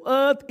 The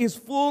earth is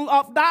full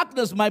of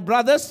darkness, my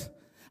brothers.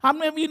 How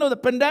many of you know the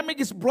pandemic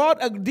has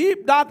brought a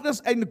deep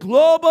darkness at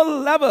global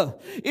level?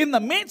 In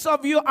the midst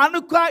of you,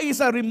 Hanukkah is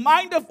a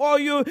reminder for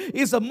you.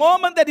 It's a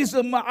moment that is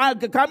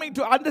coming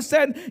to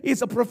understand.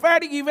 It's a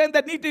prophetic event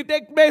that needs to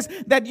take place,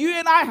 that you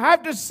and I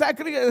have to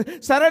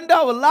surrender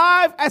our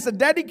life as a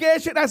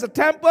dedication, as a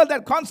temple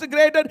that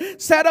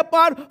consecrated, set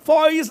apart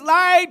for his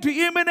light to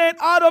emanate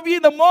out of you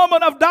in the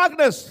moment of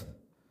darkness.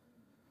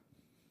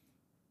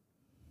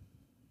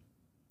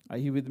 Are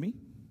you with me?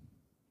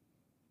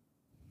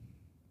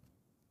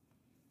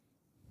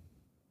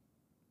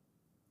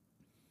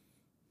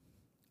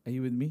 Are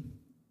you with me?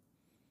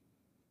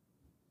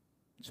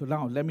 So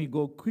now let me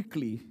go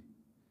quickly.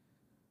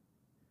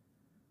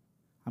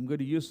 I'm going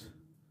to use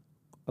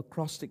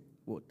acrostic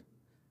word.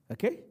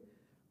 Okay?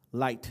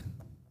 Light.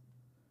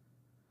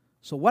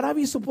 So what are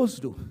we supposed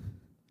to do?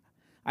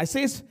 I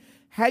says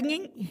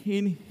hanging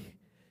in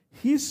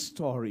his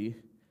story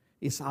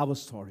is our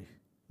story.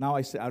 Now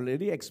I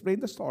already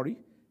explained the story.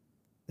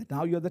 That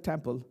now you're the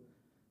temple.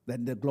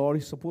 Then the glory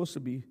is supposed to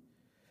be.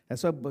 And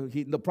so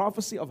the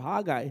prophecy of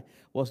Haggai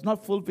was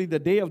not fulfilling the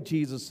day of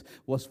Jesus,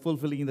 was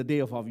fulfilling in the day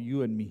of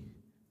you and me.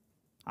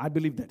 I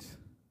believe that.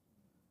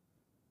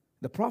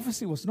 The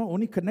prophecy was not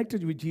only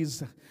connected with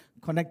Jesus,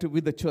 connected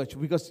with the church,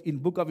 because in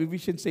book of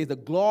Ephesians says the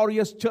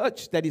glorious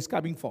church that is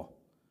coming for.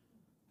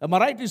 Am I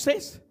right? It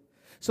says.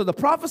 So the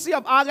prophecy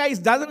of Haggai is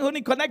doesn't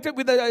only connected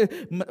with the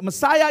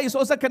Messiah, is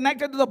also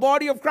connected to the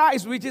body of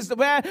Christ, which is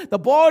where the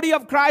body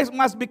of Christ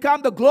must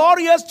become the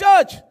glorious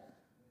church.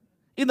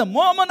 In the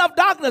moment of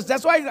darkness,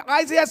 that's why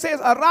Isaiah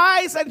says,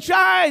 arise and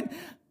shine.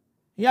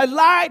 Your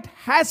light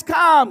has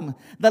come.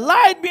 The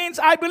light means,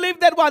 I believe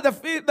that was the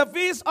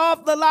feast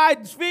of the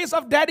light, feast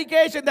of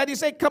dedication, that you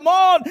say, come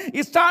on,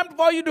 it's time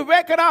for you to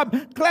wake it up,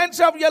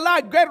 cleanse up your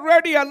light, get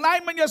ready,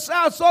 alignment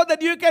yourself so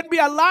that you can be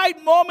a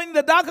light moment in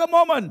the darker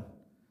moment.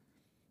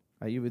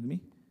 Are you with me?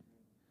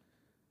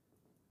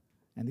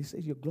 And he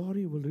says, your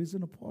glory will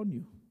risen upon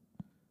you.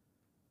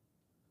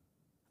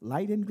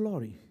 Light and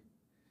glory.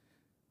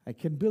 I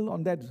can build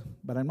on that,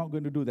 but I'm not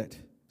going to do that.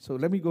 So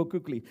let me go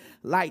quickly.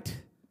 Light,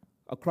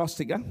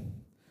 acrostic. Huh?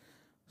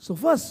 So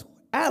first,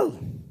 L,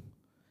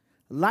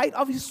 light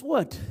of his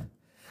word.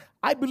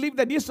 I believe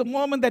that this is the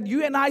moment that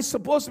you and I are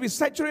supposed to be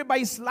saturated by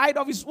his light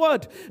of his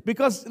word.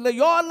 Because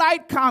your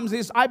light comes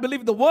is, I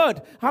believe, the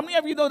word. How many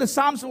of you know the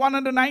Psalms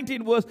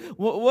 119 verse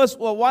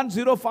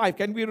 105?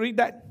 Can we read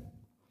that?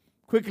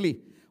 Quickly.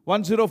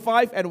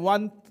 105 and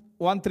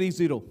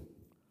 130.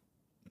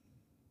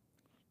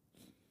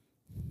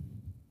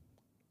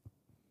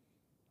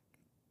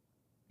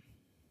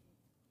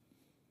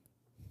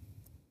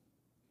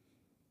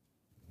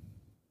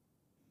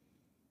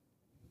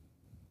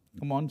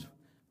 Come on,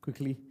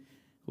 quickly.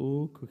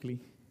 Oh, quickly.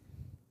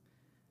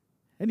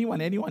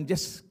 Anyone,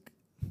 just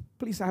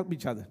please help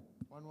each other.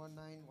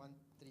 119,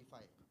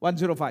 135.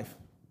 105.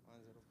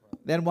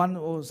 Then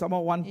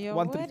someone one. Your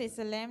one, word is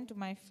a lamp to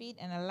my feet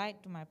and a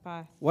light to my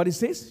path. What is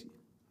this?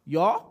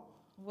 Your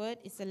Word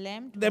is a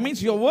lamp to that my means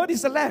feet, your word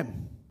is a lamp.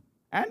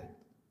 And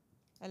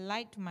a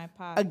light to my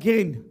path.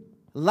 again,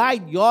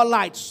 light, your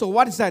light. So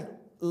what is that?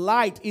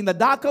 Light. In the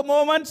darker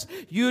moments,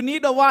 you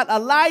need a what? A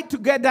light to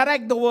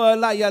direct the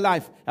world, your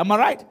life. Am I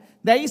right?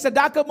 There is a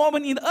darker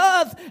moment in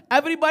earth.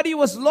 Everybody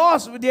was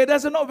lost. They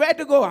doesn't know where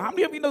to go. How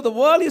many of you know the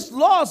world is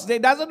lost? They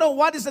doesn't know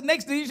what is the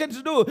next decision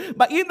to do.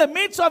 But in the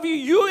midst of you,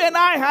 you and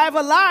I have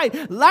a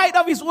light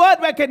of his word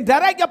where can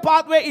direct your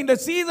pathway in the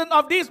season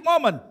of this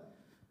moment.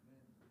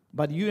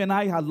 But you and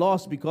I are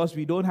lost because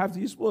we don't have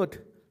his word.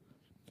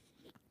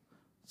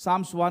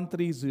 Psalms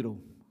 130.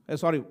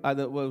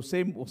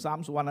 Same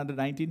Psalms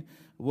 119,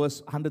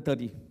 verse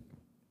 130.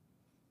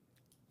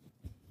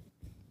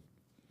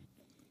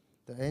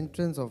 The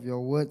entrance of your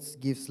words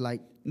gives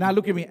light. Now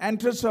look at me.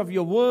 Entrance of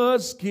your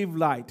words give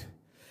light.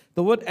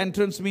 The word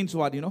entrance means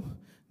what, you know?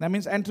 That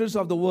means entrance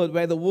of the word,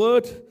 where the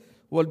word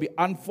will be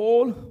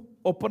unfold,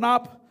 open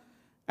up.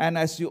 And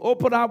as you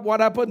open up,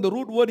 what happened? The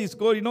root word is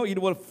go, you know, it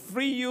will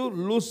free you,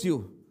 loose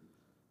you.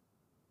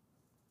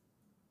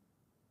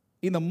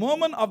 In the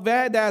moment of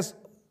where there's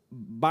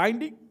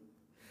binding,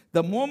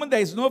 the moment there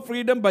is no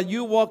freedom, but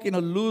you walk in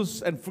a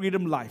loose and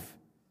freedom life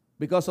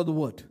because of the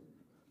word.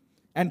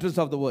 Entrance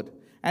of the word.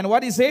 And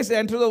what he says,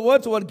 enter the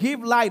words will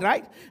give light,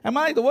 right? Am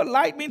I right? The word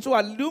light means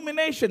what?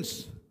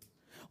 Illuminations.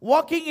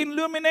 Walking in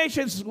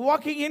illuminations,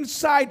 walking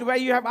inside where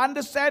you have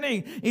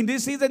understanding. In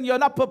this season, you're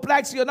not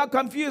perplexed, you're not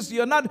confused,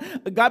 you're not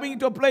coming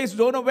into a place,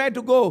 don't know where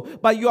to go.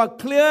 But you are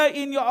clear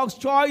in your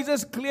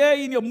choices, clear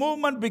in your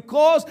movement,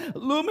 because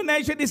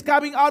illumination is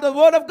coming out of the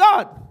word of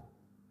God.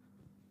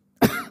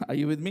 Are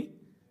you with me?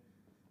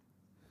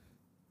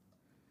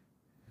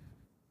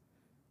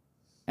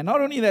 And not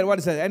only that, what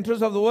is that?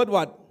 Entrance of the word,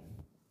 what?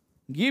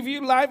 Give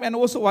you life, and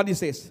also what he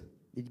says.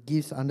 It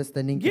gives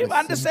understanding. Give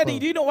understanding.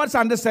 Do you know what's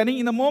understanding?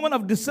 In the moment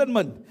of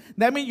discernment.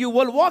 That means you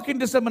will walk in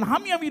discernment. How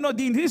many of you know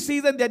in this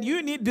season that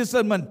you need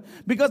discernment?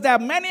 Because there are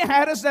many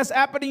errors that's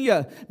happening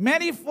here.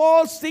 Many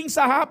false things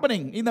are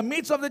happening in the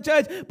midst of the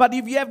church. But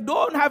if you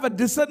don't have a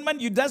discernment,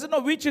 you doesn't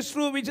know which is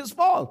true, which is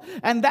false.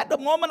 And that the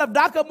moment of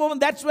darker moment,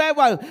 that's where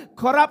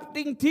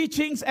corrupting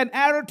teachings and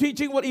error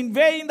teaching will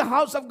invade in the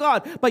house of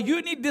God. But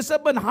you need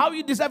discernment. How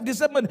you have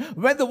discernment?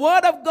 When the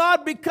word of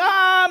God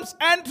becomes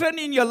entrant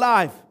in your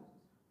life.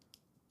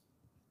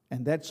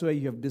 And that's where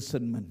you have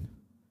discernment,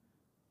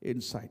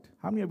 insight.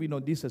 How many of you know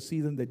this is a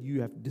season that you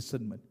have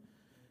discernment?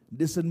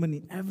 Discernment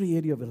in every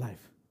area of your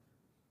life.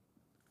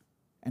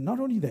 And not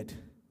only that,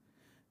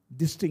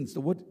 distinct.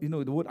 The word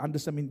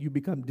understanding, you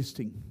become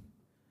distinct.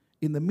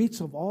 In the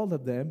midst of all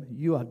of them,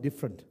 you are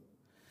different.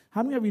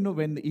 How many of you know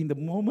when in the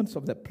moments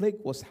of the plague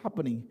was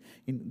happening,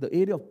 in the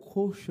area of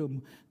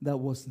Kosham,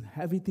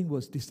 everything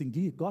was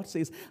distinct. God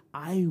says,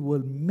 I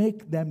will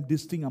make them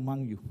distinct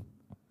among you.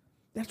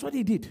 That's what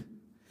he did.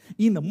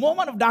 In the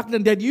moment of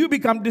darkness, that you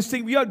become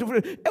distinct, we are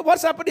different.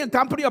 What's happening in a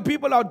company of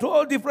people are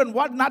totally different.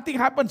 Nothing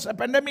happens. A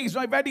pandemic is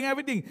not affecting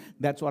everything.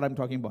 That's what I'm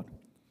talking about.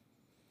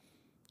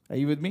 Are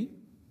you with me?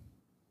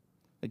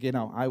 Okay,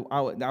 now,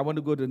 I want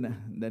to go to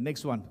the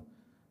next one.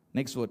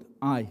 Next word,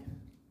 I.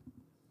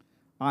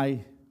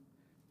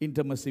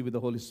 Intimacy with the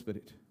Holy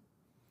Spirit.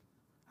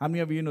 How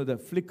many of you know the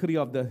flickering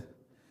of the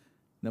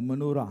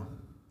menorah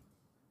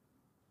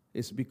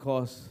is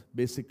because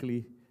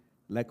basically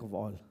lack of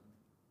oil?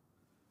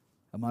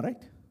 Am I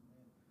right?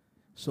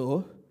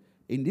 So,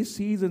 in these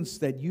seasons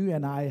that you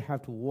and I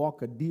have to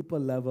walk a deeper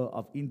level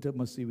of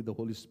intimacy with the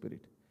Holy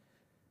Spirit.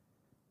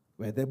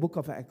 where the book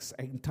of Acts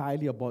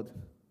entirely about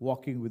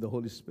walking with the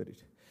Holy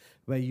Spirit,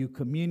 where you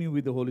commune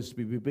with the Holy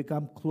Spirit, we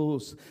become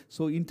close,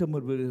 so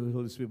intimate with the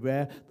Holy Spirit,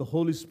 where the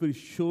Holy Spirit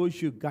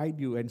shows you, guide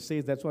you, and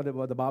says, that's what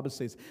the Bible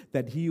says,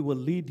 that He will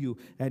lead you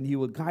and He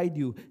will guide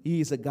you.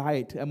 He is a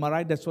guide. Am I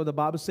right? That's what the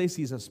Bible says.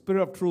 He's a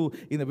spirit of truth.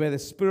 Where the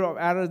spirit of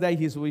error there,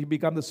 He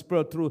become the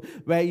spirit of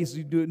truth. Where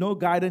you do no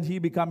guidance, He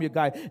become your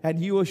guide. And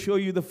He will show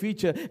you the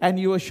future, and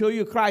He will show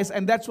you Christ.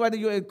 And that's why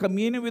you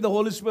communion with the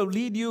Holy Spirit will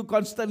lead you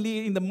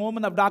constantly in the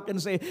moment of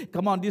darkness. Say,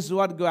 come on, this is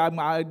what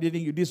I'm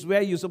leading you. This is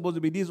where you're supposed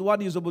to be. This is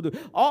what you're supposed to do.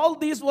 All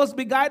this was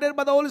be guided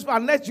by the Holy Spirit,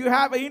 unless you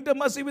have an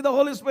intimacy with the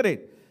Holy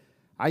Spirit.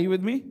 Are you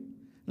with me?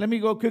 Let me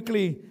go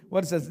quickly.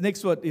 What says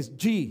next word is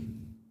G.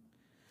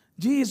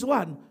 G is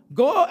what?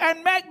 Go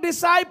and make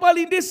disciples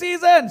in these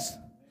seasons.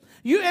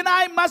 You and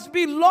I must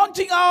be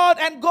launching out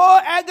and go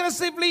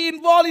aggressively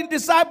involved in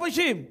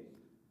discipleship.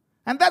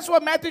 And that's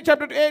what Matthew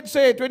chapter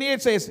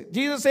 28 says.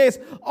 Jesus says,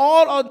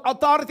 all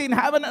authority in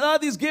heaven and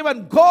earth is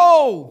given.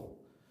 Go.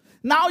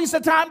 Now is the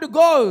time to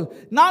go.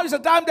 Now is the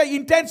time to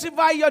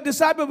intensify your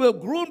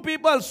discipleship. Groom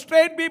people,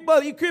 train people,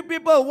 equip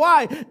people.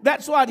 Why?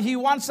 That's what He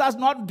wants us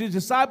not to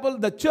disciple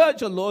the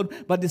church alone,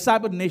 but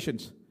disciple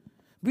nations.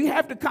 We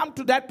have to come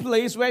to that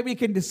place where we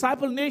can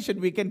disciple nation.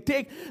 We can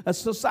take a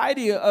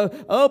society,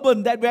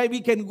 urban, that where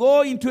we can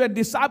go into a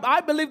disciple.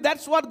 I believe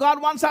that's what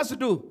God wants us to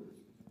do.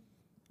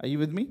 Are you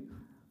with me?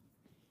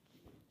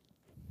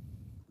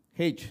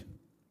 H.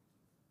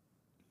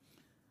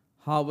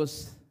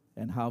 Harvest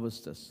and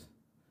harvesters.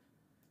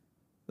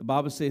 The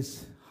Bible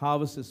says,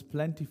 harvest is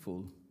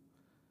plentiful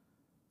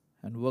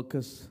and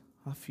workers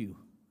are few.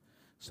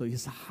 So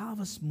it's a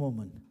harvest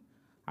moment.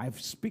 I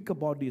speak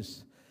about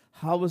this.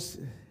 Harvest,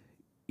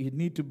 it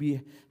need to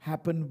be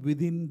happen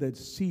within the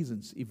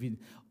seasons. If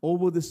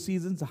over the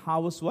seasons, the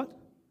harvest what?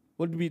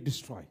 Will be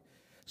destroyed.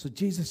 So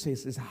Jesus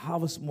says it's a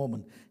harvest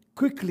moment.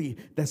 Quickly,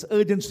 there's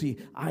urgency.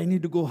 I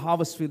need to go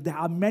harvest field. There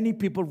are many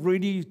people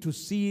ready to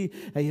see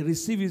and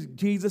receive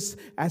Jesus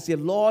as their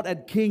Lord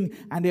and King,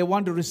 and they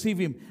want to receive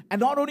Him.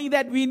 And not only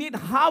that, we need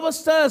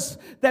harvesters.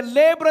 That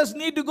laborers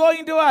need to go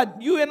into it.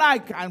 You and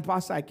I, and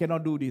Pastor, I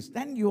cannot do this.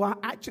 Then you are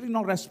actually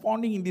not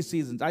responding in these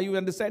seasons. Are you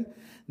understand?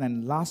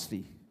 Then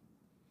lastly,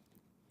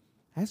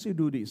 as you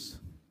do this,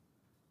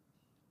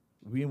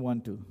 we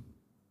want to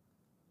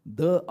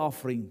the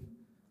offering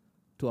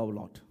to our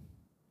Lord.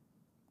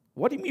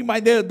 What do you mean by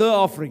the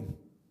offering?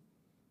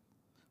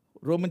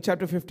 Romans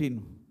chapter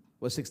 15,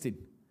 verse 16.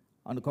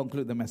 I want to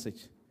conclude the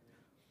message.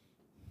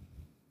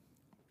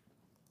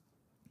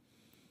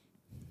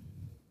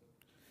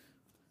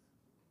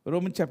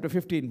 Romans chapter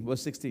 15,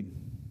 verse 16.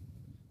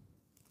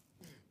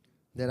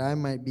 That I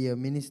might be a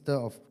minister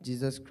of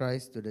Jesus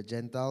Christ to the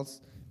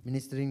Gentiles,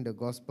 ministering the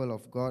gospel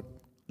of God.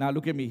 Now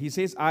look at me. He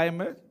says, I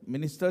am a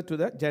minister to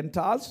the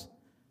Gentiles,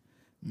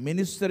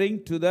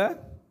 ministering to the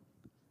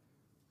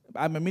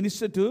I'm a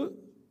minister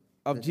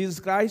of Jesus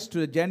Christ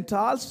to the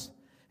Gentiles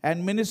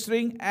and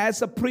ministering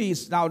as a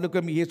priest. Now look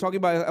at me. He's talking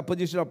about a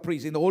position of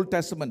priest in the Old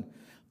Testament.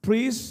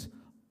 Priest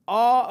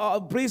or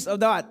priest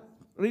of that.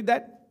 Read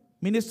that.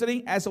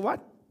 Ministering as a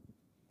what?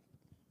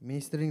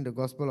 Ministering the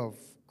gospel of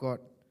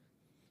God,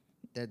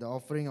 that the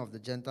offering of the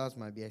Gentiles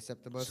might be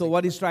acceptable. So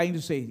what he's trying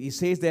to say? He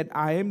says that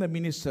I am the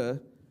minister.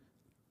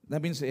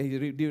 That means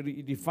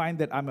he defined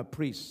that I'm a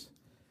priest.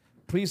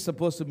 Priest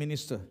supposed to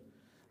minister.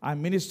 I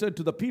minister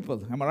to the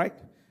people, am I right?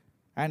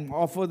 And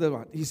offer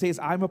the, he says,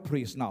 I'm a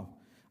priest now.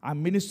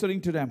 I'm ministering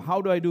to them.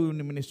 How do I do in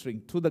the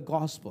ministering? To the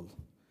gospel.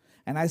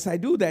 And as I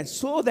do that,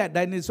 so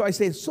I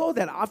say, so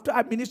that after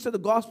I minister the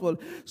gospel,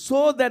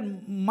 so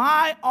that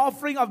my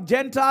offering of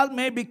Gentile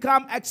may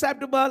become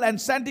acceptable and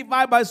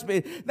sanctified by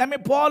Spirit. That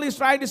means Paul is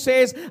trying to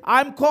say,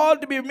 I'm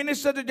called to be a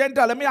minister to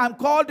Gentile. I'm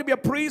called to be a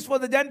priest for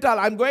the Gentile.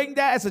 I'm going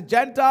there as a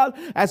Gentile,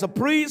 as a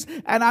priest,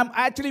 and I'm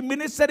actually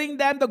ministering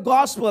them the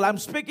gospel. I'm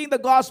speaking the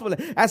gospel.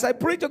 As I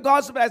preach the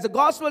gospel, as the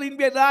gospel in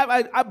their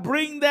life, I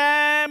bring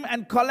them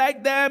and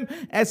collect them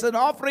as an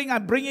offering.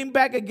 I'm bringing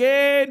back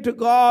again to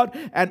God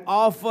and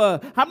offer.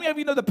 How many of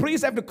you know the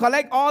priests have to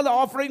collect all the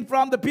offering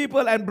from the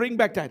people and bring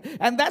back that?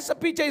 And that's the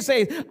picture he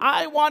says,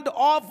 I want to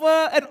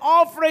offer an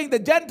offering. The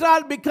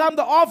Gentile become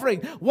the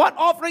offering. What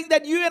offering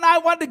that you and I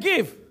want to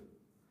give?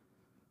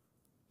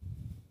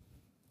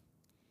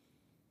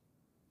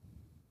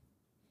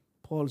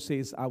 Paul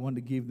says, I want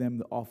to give them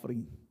the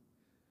offering.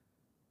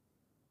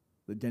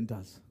 The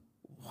Gentiles.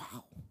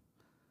 Wow.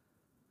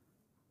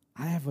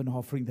 I have an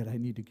offering that I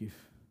need to give.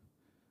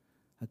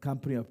 A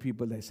company of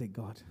people that say,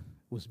 God,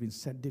 who's been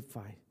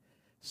sanctified,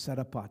 set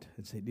apart,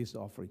 and say, this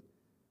offering.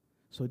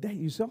 So there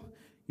you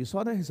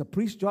saw that his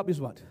priest's job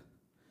is what?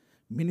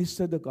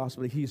 Minister the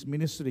gospel. He is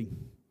ministering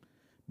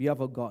behalf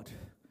of God.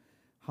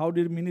 How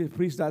did the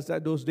priest does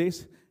that those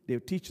days? They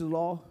teach the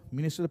law,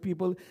 minister the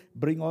people,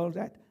 bring all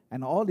that,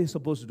 and all they're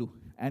supposed to do.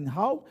 And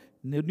how?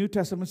 The New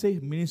Testament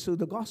says, minister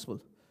the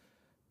gospel.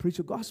 Preach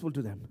the gospel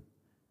to them.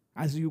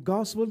 As you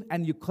gospel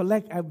and you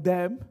collect of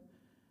them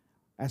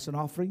as an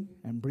offering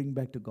and bring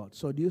back to God.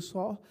 So you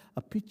saw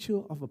a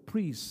picture of a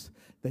priest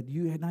that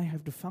you and I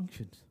have to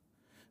function.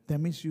 That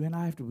means you and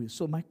I have to be.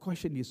 So my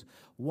question is,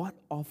 what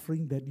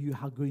offering that you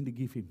are going to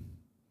give him?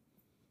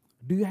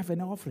 Do you have an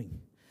offering?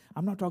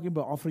 I'm not talking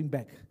about offering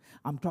back.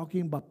 I'm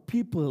talking about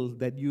people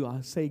that you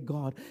are saying,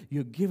 God,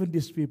 you've given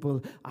these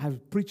people,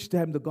 I've preached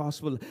them the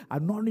gospel.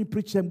 I've not only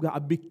preached them, I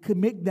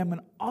make them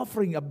an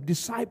offering, a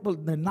disciple.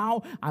 And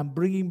now I'm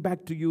bringing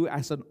back to you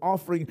as an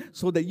offering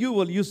so that you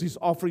will use this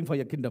offering for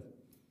your kingdom.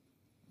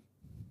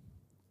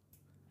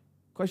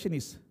 Question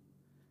is,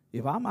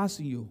 if I'm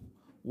asking you,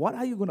 what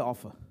are you going to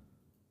offer?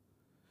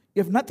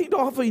 You have nothing to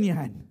offer in your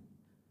hand.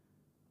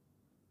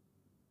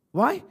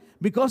 Why?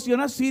 Because you're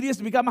not serious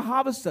to become a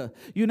harvester.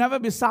 You never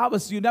be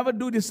harvest. You never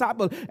do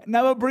disciple.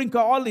 Never bring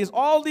all these.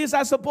 All these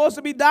are supposed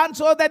to be done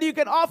so that you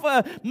can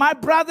offer. My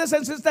brothers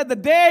and sisters, the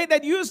day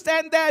that you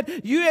stand there,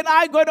 you and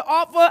I are going to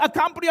offer a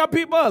company of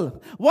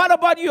people. What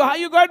about you? How are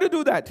you going to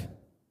do that?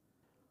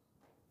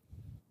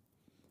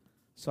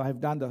 So I've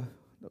done the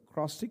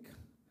cross stick.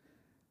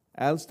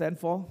 L stand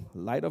for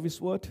light of His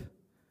word.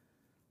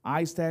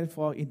 I stand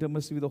for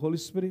intimacy with the Holy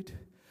Spirit.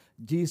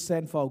 G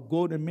stand for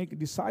go and make a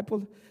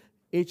disciple.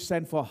 H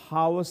stand for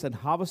harvest and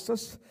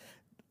harvesters.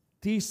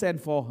 T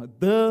stand for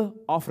the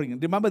offering.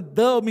 Remember,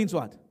 the means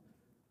what?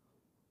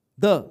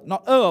 The,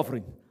 not a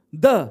offering.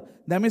 The.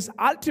 That means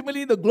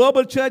ultimately the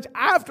global church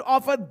have to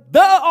offer the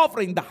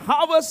offering. The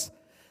harvest,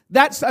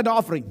 that's an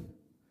offering.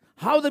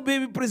 How the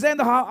baby present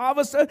the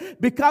harvester,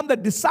 become the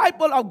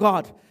disciple of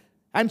God.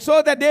 And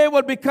so that they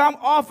will become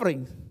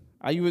offering.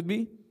 Are you with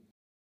me?